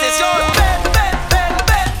of that is yours. All of that is yours.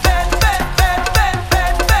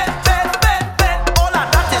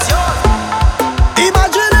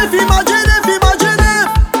 Imagine if,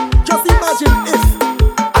 just imagine if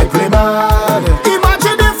I play mad.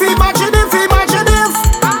 Imagine if,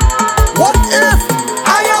 what if I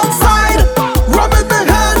outside, rubbing my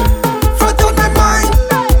head, fret on my mind.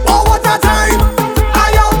 Oh, what a time!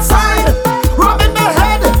 I outside, rubbing my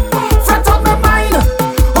head, fret on my mind.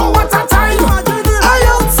 Oh, what a time! I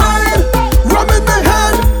outside, rubbing my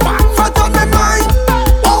head, fret on my mind.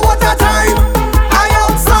 Oh, what a time! I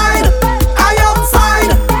outside.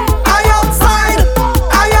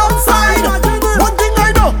 One thing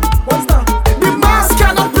I know, the mask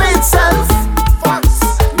cannot play itself.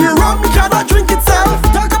 The rum cannot drink itself.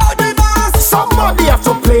 Talk about the mask. Somebody have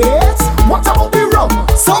to play it. What about the rum?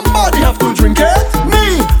 Somebody have to drink it.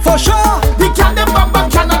 Me, for sure. The can them bam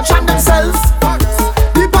cannot chant themselves.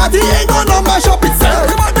 The party ain't gonna mash up itself.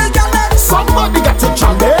 Come on, somebody got to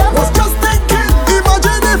chant them. Was just thinking.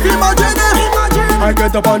 Imagine if. I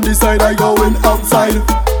get up on the side, I going outside.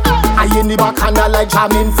 I in the back and I like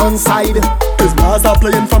jamming front side. His bars are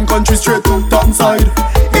playing from country straight to town side.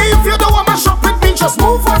 If you don't want to shop with me, just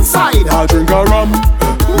move one side. I drink a rum,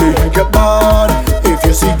 me I get bad. If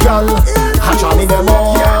you see gal, I jam in them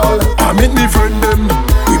all. I meet me friend them,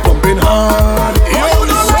 we pumping hard. You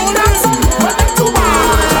know like that, but like to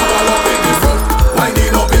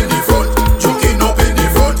Winding up in the front, juking up in the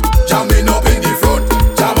front, jamming up in the front,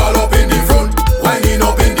 jabal up in the front, winding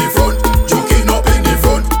up in the front, juking up in the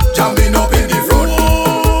front, jamming up in the front.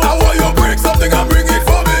 I want you break something and bring it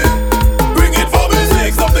for me. Bring it for me,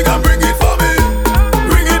 take something and bring it for me.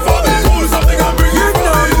 Bring it for me, pull something and bring it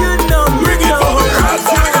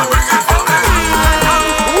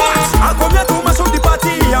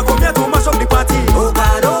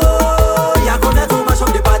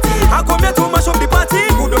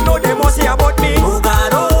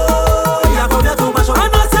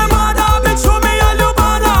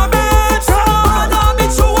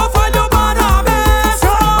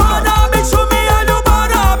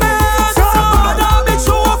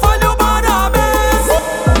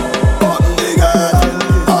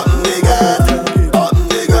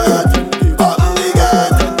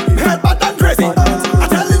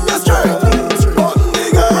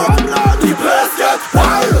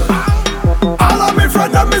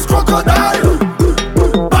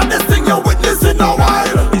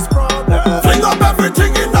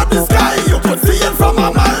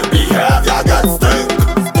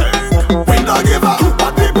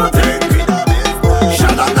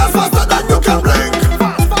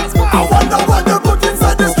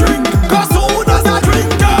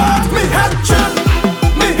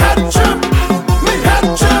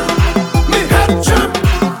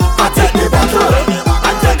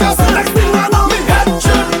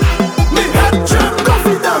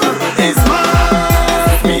This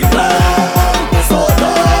must be planned. So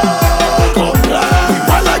don't complain.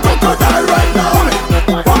 Why like crocodile right now?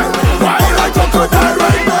 Why like crocodile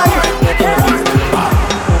right now?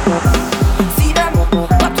 See them,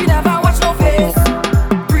 but we never watch no face.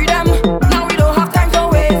 Free them, now we don't have time to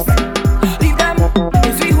waste. Leave them,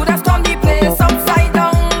 it's we who have turned the place upside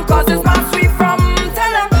down. Cause it's my sweet from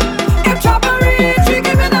tell them. If trouble reach, we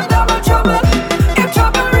give them double trouble. If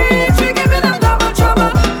trouble reach, we give them double trouble.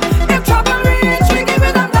 If trouble reach, we give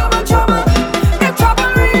them double trouble. If trouble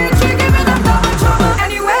reach, we give them double trouble.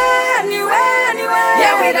 Anyway,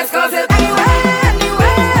 yeah, we discuss it. Anyway.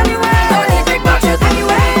 Don't need big budget.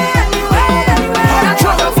 Anyway. Not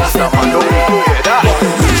trouble for stuff on the way.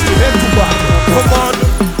 Come on,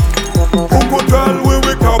 who could tell we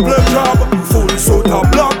can play job? Full suit of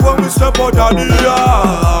black when we step out of the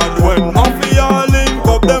yard. When mafia link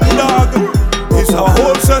up them dog, it's a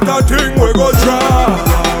whole set of thing we go try.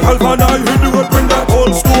 Calvin I in the road, bring that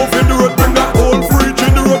old stove in the road, bring that old fridge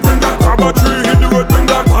in the road, bring that camera tree in the road, bring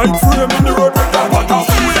that pipe frame in the road, bring that water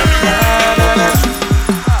food everywhere.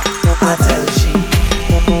 I tell she,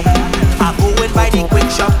 I go in by the quick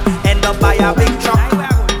shop, end up by a big truck.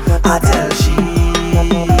 I tell she,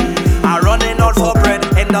 I running out for bread,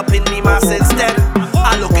 end up in the mass instead.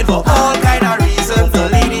 I looking for all kind of reasons to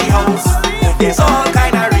leave the house. There's all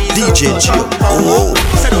kind of reasons. DJ Gio, oh.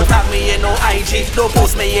 So don't tag me in no IG, don't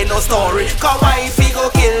post me in no story. Cause wifey go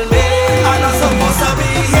kill me. I'm not supposed to be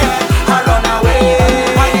here, I run away.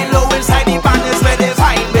 Why the low inside the band is where they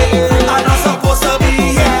find me. I'm not supposed to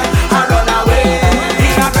be here, I run away.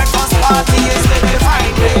 In a breakfast party is where they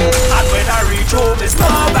find me. And when I reach home it's no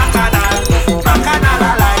bacchanal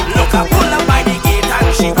alive. Look, I pull up by the gate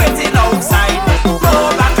and she waiting outside.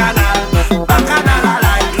 No bacchanal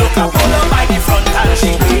alive. Look, I pull up by the front and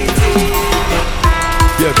she waiting.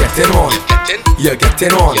 You're getting on, you're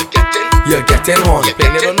getting on, you're getting on, you're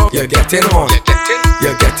getting on, you're getting on,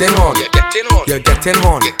 you're getting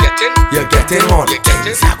on, you're getting on.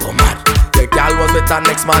 Things are go mad. Your gal was with her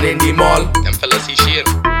next man in the mall. Them fellas see shit.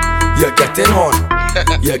 You're getting on,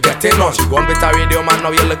 you're getting on. She gone with a radio man,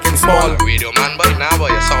 now you're looking small. Radio man boy, now boy,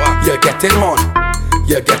 you saw. You're getting on,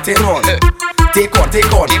 you're getting on. Take on,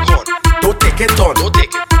 don't take it on, don't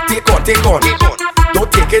take it. Take on, don't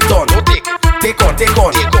take it on, don't take it. Take on, don't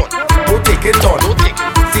take it on, don't take it.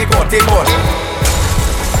 Take on.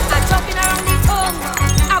 I'm jumping around the tongue.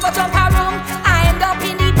 I go jump around. I end up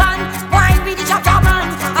in the pan. Wine with the chop man.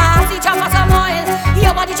 I see chop for some oil.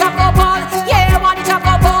 Your body chop go ball. Yeah, body chop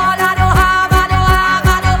go ball. I don't have.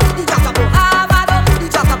 The chop go have. The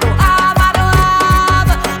chop go have. I don't have.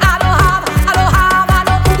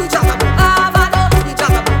 The chop go have. The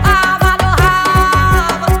chop go have. I don't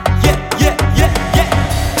have. Yeah.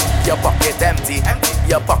 Your pocket empty,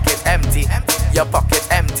 your pocket empty, your pocket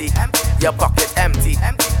empty, your pocket empty,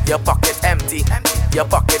 your pocket empty, your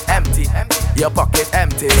pocket empty, your pocket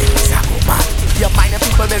empty. You're minding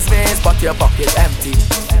people business, but your pocket empty.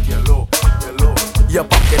 You're low. Your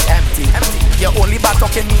pocket empty. You're only back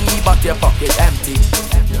talking me, but your pocket empty.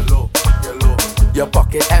 You're low. Your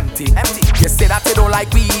pocket empty. You say that you don't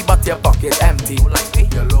like me, but your pocket empty.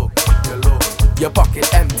 You're low. Your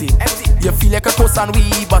pocket empty. You feel like a coast and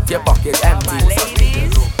we, but your pocket empty.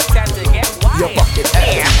 Ladies, time to get wild. Your pocket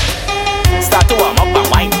empty. Start to warm up and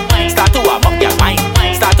wine. Start to warm up your mind.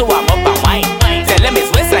 Start to warm up and wine. Tell them it's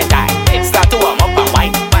waistline time. Start to warm up and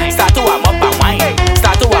wine. Start to warm up and wine.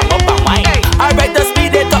 Start to warm up and wine. Alright, the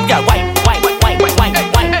speed it up, girl. Wine.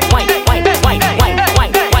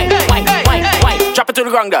 Drop it to the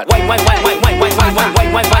ground, girl. Wine.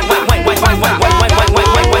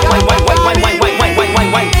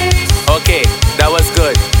 Okay, that was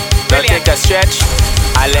good. Now take a stretch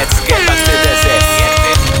and let's get back to this.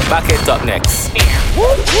 Back it up next.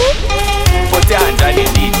 Put your hands on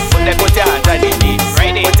your knees. Put your hands on your knees.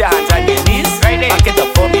 Put your hands on your knees. Back it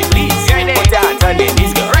up for me, please. Put your hands on your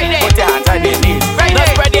knees, girl. Put your hands on your knees. Now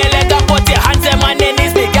spread your leg up. Put your hands on your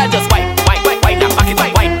knees. Big girl, just wine and back it up. Wine and back it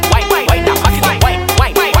up. Wine and back it up.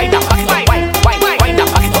 Wine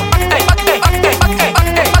and back it up.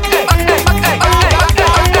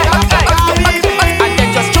 And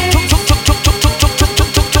then just chook.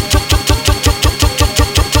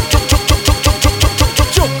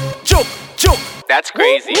 That's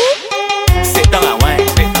crazy. Sit down and wine.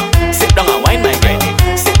 Sit down and wine, my girl.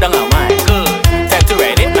 Sit down and wine. Good. Time to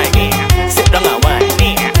ride it, my girl. Sit down and wine.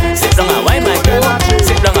 Sit down and wine, my girl.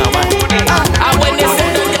 Sit down and wine. And when they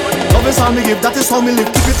sit down, love is all me give, that is how me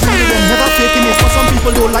live. Keep it real with them, never faking it. But some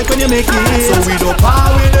people don't like when you make it. So we don't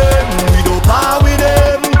par with them. We don't par with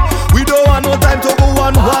them. We don't want no time to go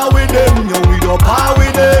and war with them. Yo, we don't par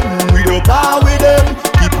with them. We don't par with them.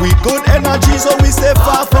 Keep We good energy, so we stay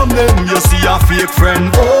far from them. You see a fake friend,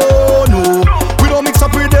 oh no. We don't mix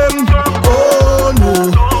up with them, oh no.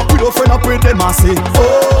 We don't friend up with them, I say,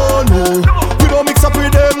 oh no. We don't mix up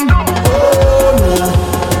with them, oh no.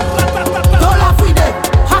 Don't laugh with them,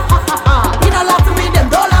 ha ha ha ha. We don't laugh with them,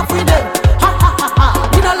 don't laugh with them, ha ha ha ha.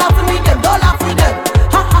 We don't laugh with them, don't laugh with them,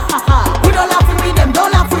 ha ha ha ha. We don't laugh with them,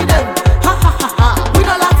 don't laugh with them, ha ha ha ha. We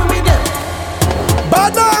don't laugh with them.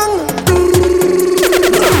 Badang.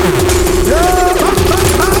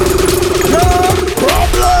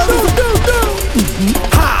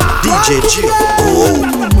 DJ G.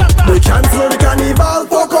 They cancel the carnival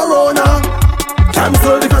for Corona.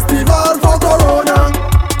 Cancel the festival for Corona.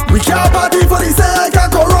 We can't party for the sake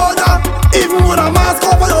of Corona. Even with a mask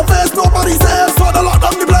over your face, nobody says for the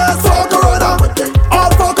lockdown the place for Corona.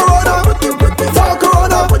 All for Corona. For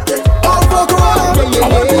Corona. All for Corona. I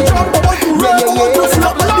want to jump, I want to rap, I want to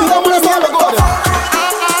snap like this, I want to all go.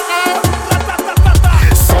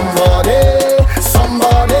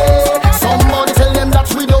 Somebody tell them that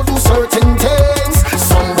we don't do certain things.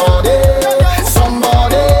 Somebody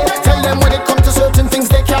tell them when it comes to certain things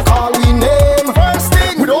they can't call we name. First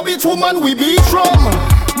thing, we don't beat woman, we beat drum.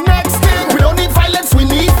 Next thing, we don't need violence, we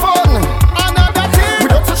need fun. Another thing, we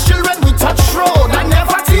don't touch children, we touch road. I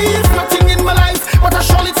never thief, nothing in my life but a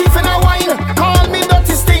surely thief in a wine. Call me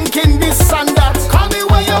dirty, stinking, this and that. Call me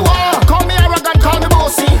where you are, call me arrogant, call me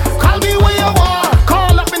bossy. Call me where you are,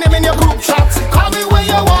 call up my name in your group chat. Call me where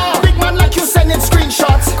you are, big man like you sending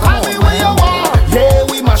screenshots. Call me where you are, yeah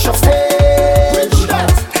we mash up stage. We do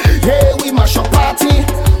that, yeah we mash up party.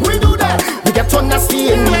 We do that, we get too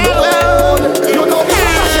nasty in the world. You know we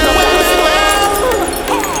fashion the world.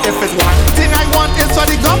 If it's one thing I want is for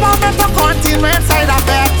the government to continue inside of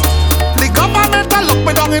it. The government to look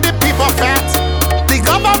me down in the people fat. The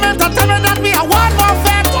government to tell me that we are one more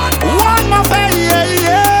fat. One more fat, yeah,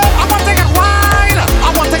 yeah. I want to get wild, I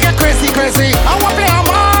want to get crazy, crazy. I want to play a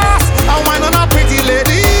mass, I want on a pretty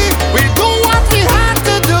lady. We do what we had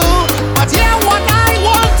to do, but yeah, what I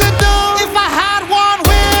want to do. If I had one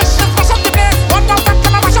wish, just mash up the place. One more fat,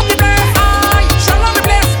 can I mash up the place? I shall on the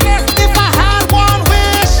place. If I had one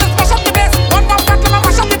wish, just mash up the place. One more fat, can I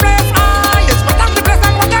mash up the place? I just mash up the place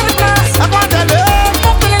and mash up the place. I want to live.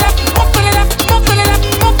 Move to the left, move to the left, move to the left,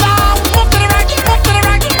 move down, move to the right, move to the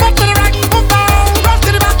right, move to the right, move down, run to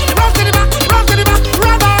the back, run to the back, run to the back,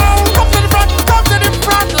 run down, come to the front, come to the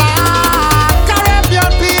front line.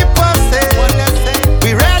 Caribbean people say,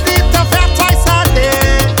 we ready to fat twice a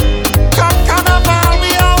day. Come carnival,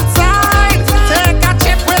 we outside. Take a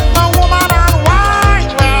chip with my woman and wine.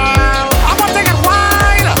 I want to get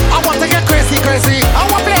wild, I want to get crazy, crazy. I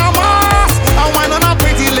want to play a mass, I want on a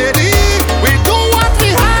pretty lady. We do what we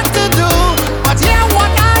had to do, but yeah, what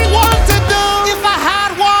I want to do. If I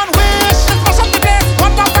had one wish, just mash up the place.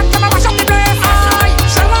 One more fat, can I mash up the place? I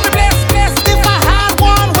shall on the place. If I had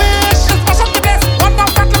one wish, just mash up the place. One more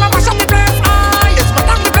fat, can I mash up the place? I just mash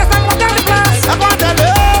up the place and mash up the place. I want to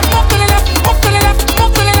live. Move to the left, move to the left, move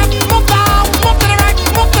to the left, move down, move to the right,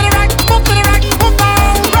 move to the right, move to the right, move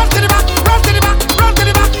down, run to the back, run to the back, run to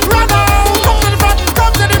the back, run down, come to the front,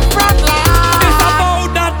 come to the front line. It's about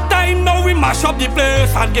that time now we mash up the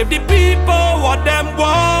place and give the people what them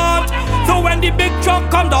want. So when the big truck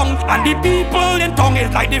come down and the people in tongue,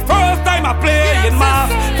 it's like the first time I play in mass.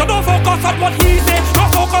 So don't focus on what he say,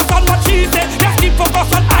 don't focus on what she say. Just keep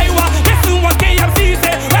focus on Iowa. Listen what KMC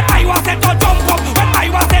say. When Iowa said to jump up, when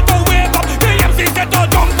Iowa said to wave up, KMC said to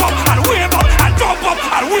jump up and wave up and jump up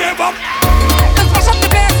and wave up. Just mash up the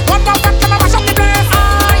place. One more fat, can I mash up the place?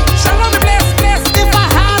 I shall on the place. If I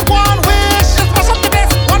had one wish, just mash up the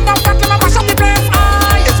place. One more fat, can I mash up the place?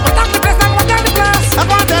 I just mash up the place and mash up the place. I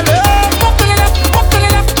want to live. Move to the left, move to the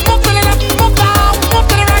left, move to the left, move down, move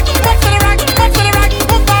to the right, move to the right, move to the right,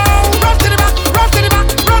 move down, run to the back, run to the back,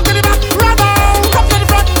 run to the back, run down, come to the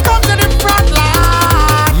front, come to the front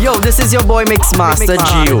line. Yo, this is your boy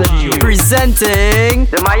Mixmastergio, presenting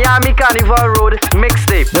the Miami Carnival Road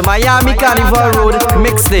Mixtape. the Miami Carnival Road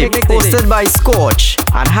Mixtape, hosted by SCORCH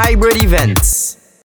and Hybrid Events.